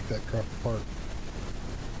take that crap apart.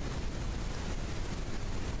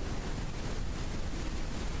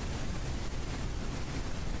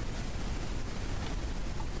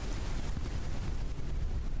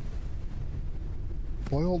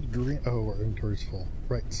 Boiled green. Oh, our inventory's full.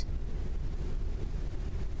 Right.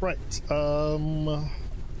 Right.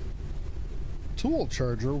 Tool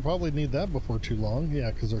charger. We'll probably need that before too long.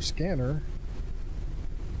 Yeah, because our scanner.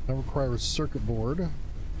 That requires a circuit board.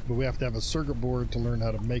 But we have to have a circuit board to learn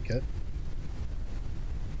how to make it.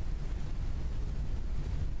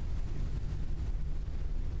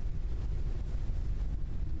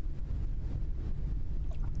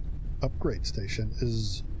 Upgrade station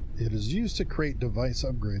is... It is used to create device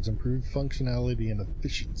upgrades, improve functionality and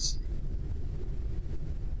efficiency.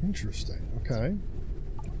 Interesting. Okay.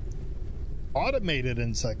 Automated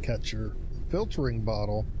insect catcher. Filtering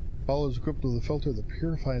bottle. Bottle is equipped with a filter that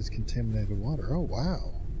purifies contaminated water. Oh,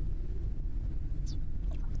 wow.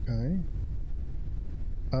 Okay.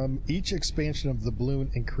 Each expansion of the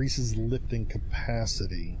balloon increases lifting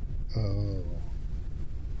capacity. Oh.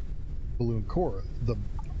 Balloon core. The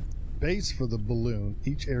base for the balloon,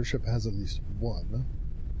 each airship has at least one,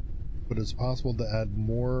 but it's possible to add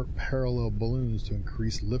more parallel balloons to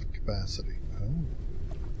increase lift capacity. Oh.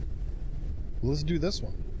 Well, let's do this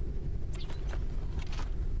one.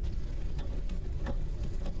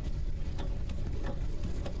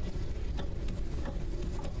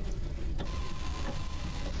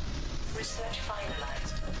 Research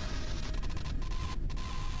finalized.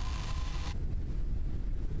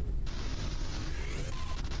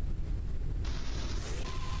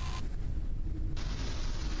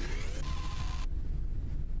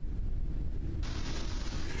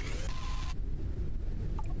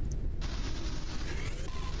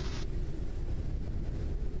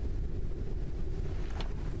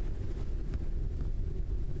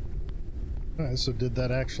 Alright, so did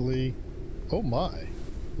that actually... Oh my.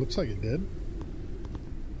 Looks like it did.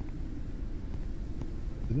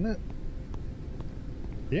 Didn't it?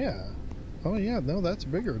 Yeah. Oh yeah, no, that's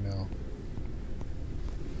bigger now.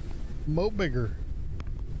 Mo bigger.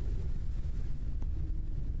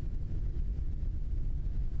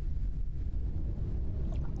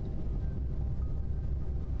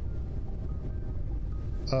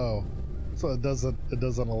 Oh. So it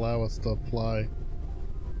doesn't allow us to fly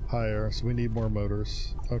higher, so we need more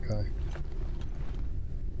motors. Okay.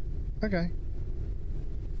 Okay.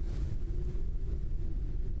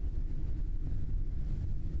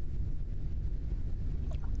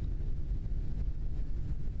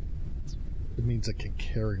 It means it can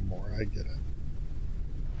carry more. I get it.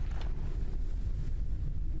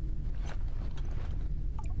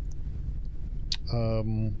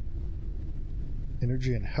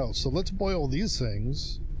 Energy and health. So let's boil these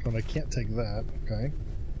things. But I can't take that. Okay.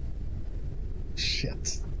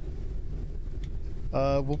 Shit.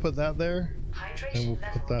 We'll put that there. Hydration And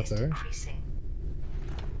we'll put that there. Decreasing.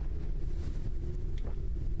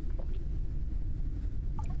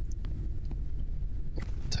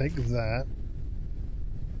 Take that.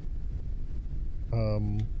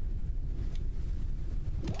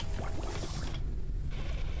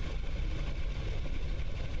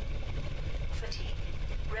 Fatigue.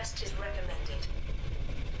 Rest is recommended.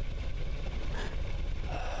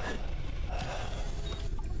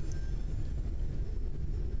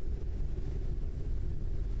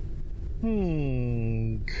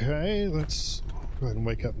 Okay, let's go ahead and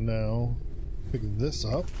wake up now. Pick this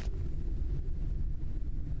up.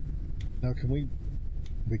 Now can we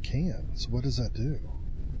can. So what does that do?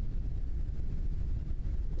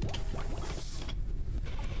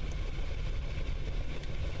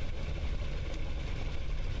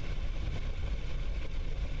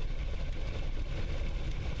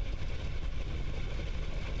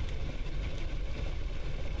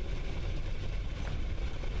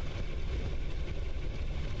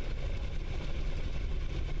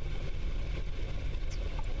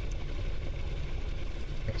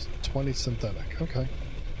 Yes, 20 synthetic. Okay.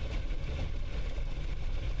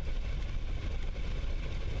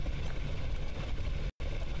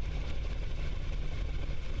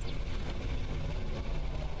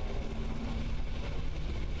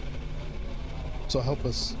 So help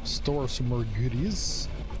us store some more goodies.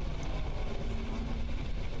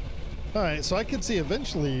 Alright, so I can see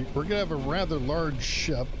eventually we're gonna have a rather large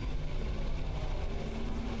ship.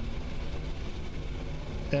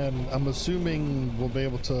 And I'm assuming we'll be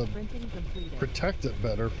able to Printing completed. protect it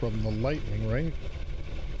better from the lightning, right?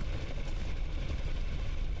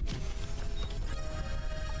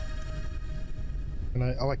 And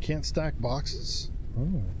I can't stack boxes?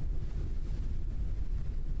 Oh.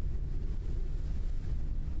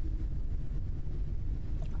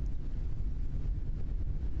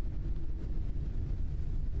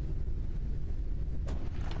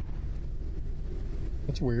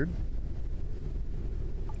 That's weird.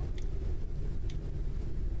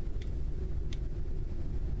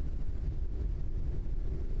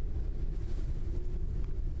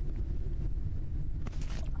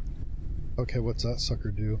 Okay, what's that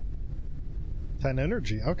sucker do? 10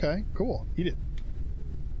 energy. Okay, cool. Eat it.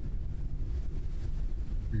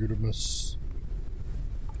 Beautimus.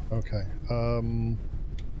 Okay.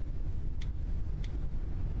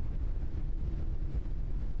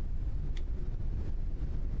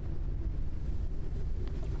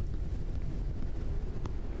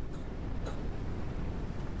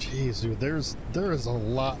 Jeez, dude, there is a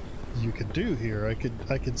lot you could do here.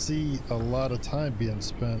 I could see a lot of time being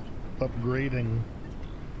spent upgrading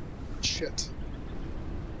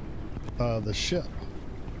the ship.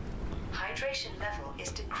 Hydration level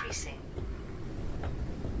is decreasing.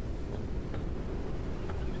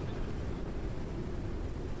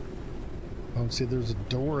 Oh, see, there's a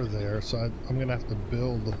door there, so I'm gonna have to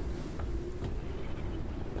build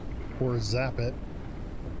or zap it.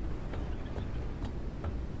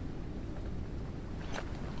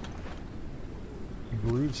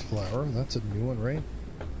 Bruised flower, that's a new one, right?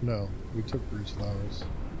 No, we took bruised flowers.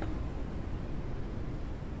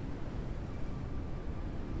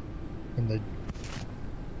 And they...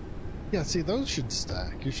 Yeah, see, those should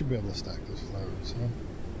stack. You should be able to stack those flowers, huh?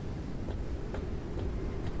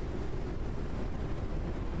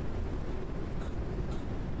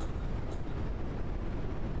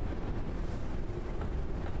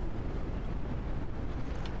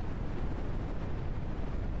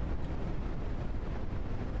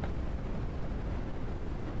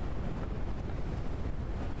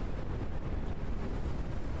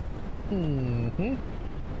 Mm-hmm.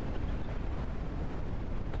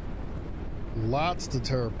 Lots to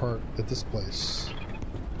tear apart at this place.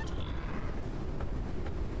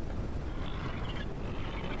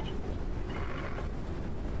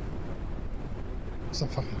 What's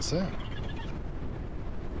that fucking sound?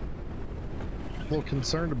 A little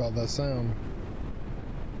concerned about that sound.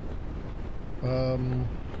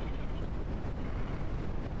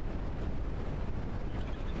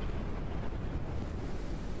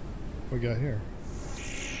 What we got here?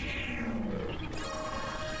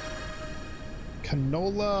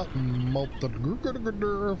 Canola malted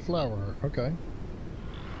flour. Okay.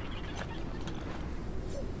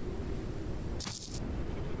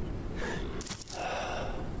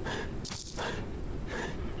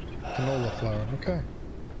 Canola flour. Okay.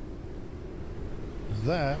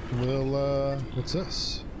 That will, what's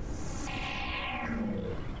this?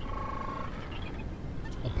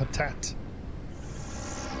 A patat.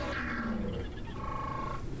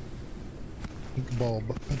 Ink bulb.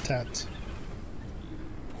 Patat.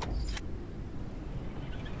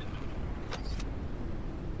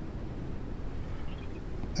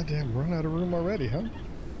 I damn run out of room already, huh?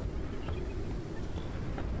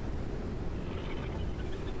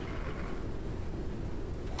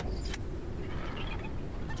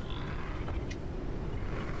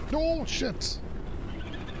 Oh shit!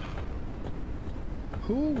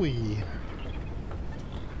 Hooey!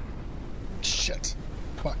 Shit!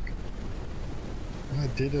 Fuck! I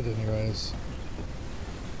did it anyways.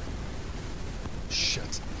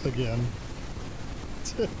 Shit! Again.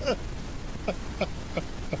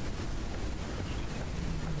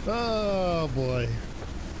 Oh boy.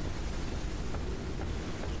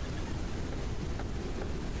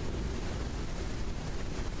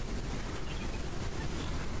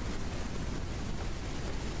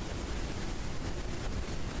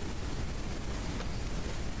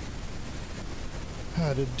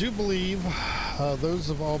 I do believe those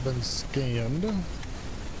have all been scanned.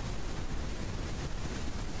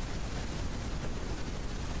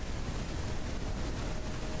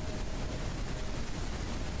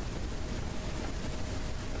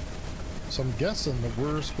 So I'm guessing that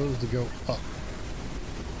we're supposed to go up.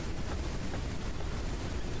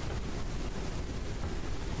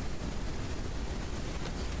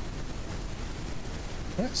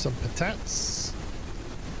 Alright, some patats.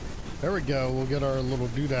 There we go. We'll get our little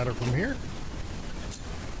doodatter from here.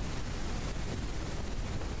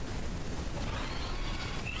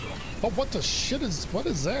 Oh, what the shit is... What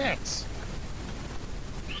is that?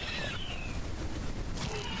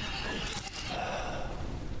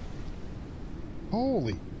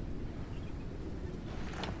 Holy.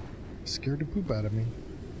 Scared the poop out of me.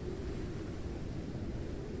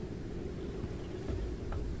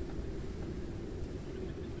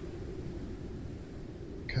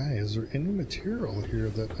 Okay, is there any material here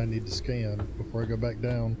that I need to scan before I go back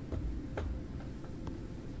down?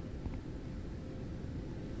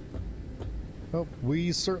 Oh,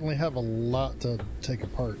 we certainly have a lot to take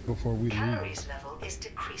apart before we leave. Calories level is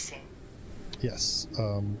decreasing. Yes,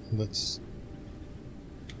 let's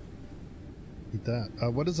eat that.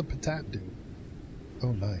 What does a patat do?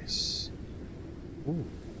 Oh, nice. Ooh.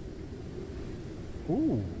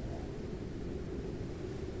 Ooh.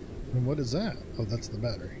 And what is that? Oh, that's the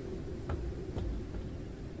battery.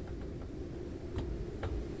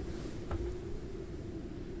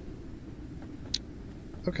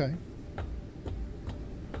 Okay.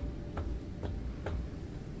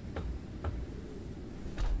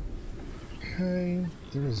 Okay,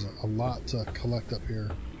 there's a lot to collect up here.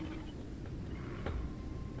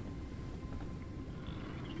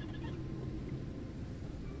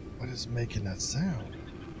 What is making that sound?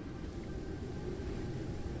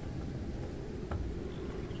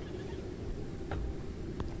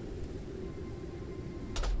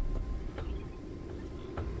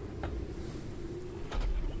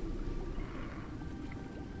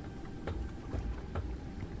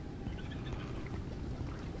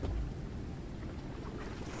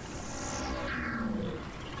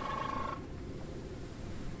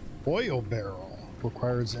 Oil barrel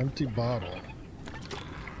requires empty bottle.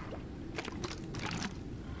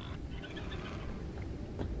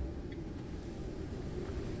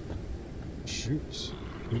 Shoots.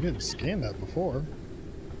 We didn't scan that before.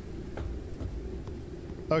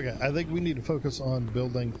 Okay, I think we need to focus on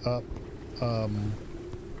building up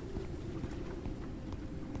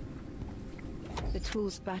The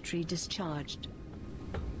tool's battery discharged.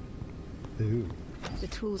 ooh. The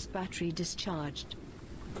tool's battery discharged.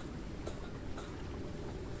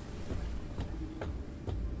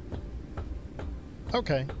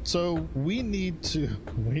 Okay, so we need to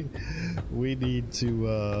we need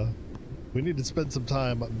to spend some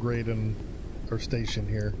time upgrading our station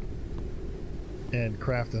here and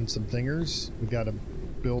crafting some thingers. We got to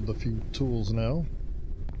build a few tools now.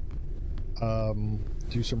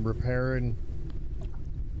 Do some repairing,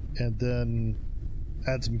 and then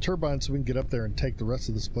add some turbines so we can get up there and take the rest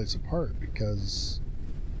of this place apart, because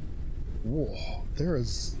whoa,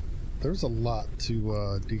 there's a lot to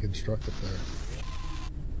deconstruct up there.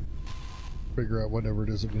 Figure out whatever it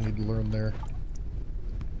is that we need to learn there.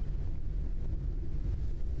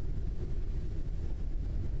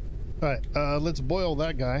 Alright, let's boil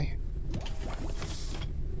that guy.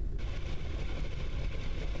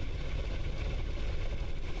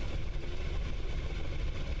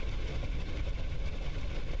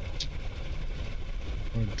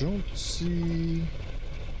 I don't see...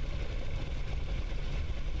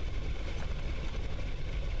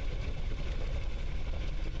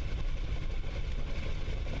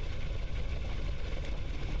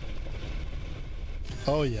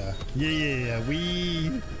 Oh yeah. Yeah.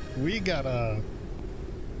 We gotta,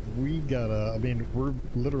 I mean, we're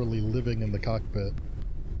literally living in the cockpit.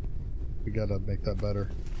 We gotta make that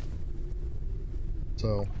better.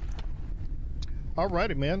 So,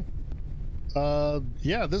 alrighty, man.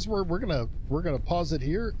 Yeah, this is where we're gonna pause it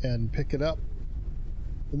here and pick it up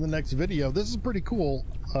in the next video. This is pretty cool.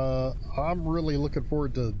 I'm really looking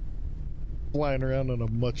forward to flying around on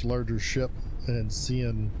a much larger ship and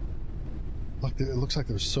seeing. Look, it looks like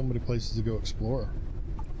there's so many places to go explore.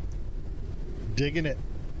 Digging it.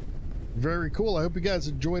 Very cool. I hope you guys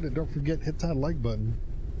enjoyed it. Don't forget, hit that like button.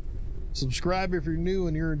 Subscribe if you're new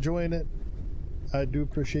and you're enjoying it. I do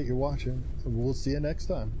appreciate you watching. And we'll see you next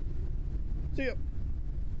time. See ya.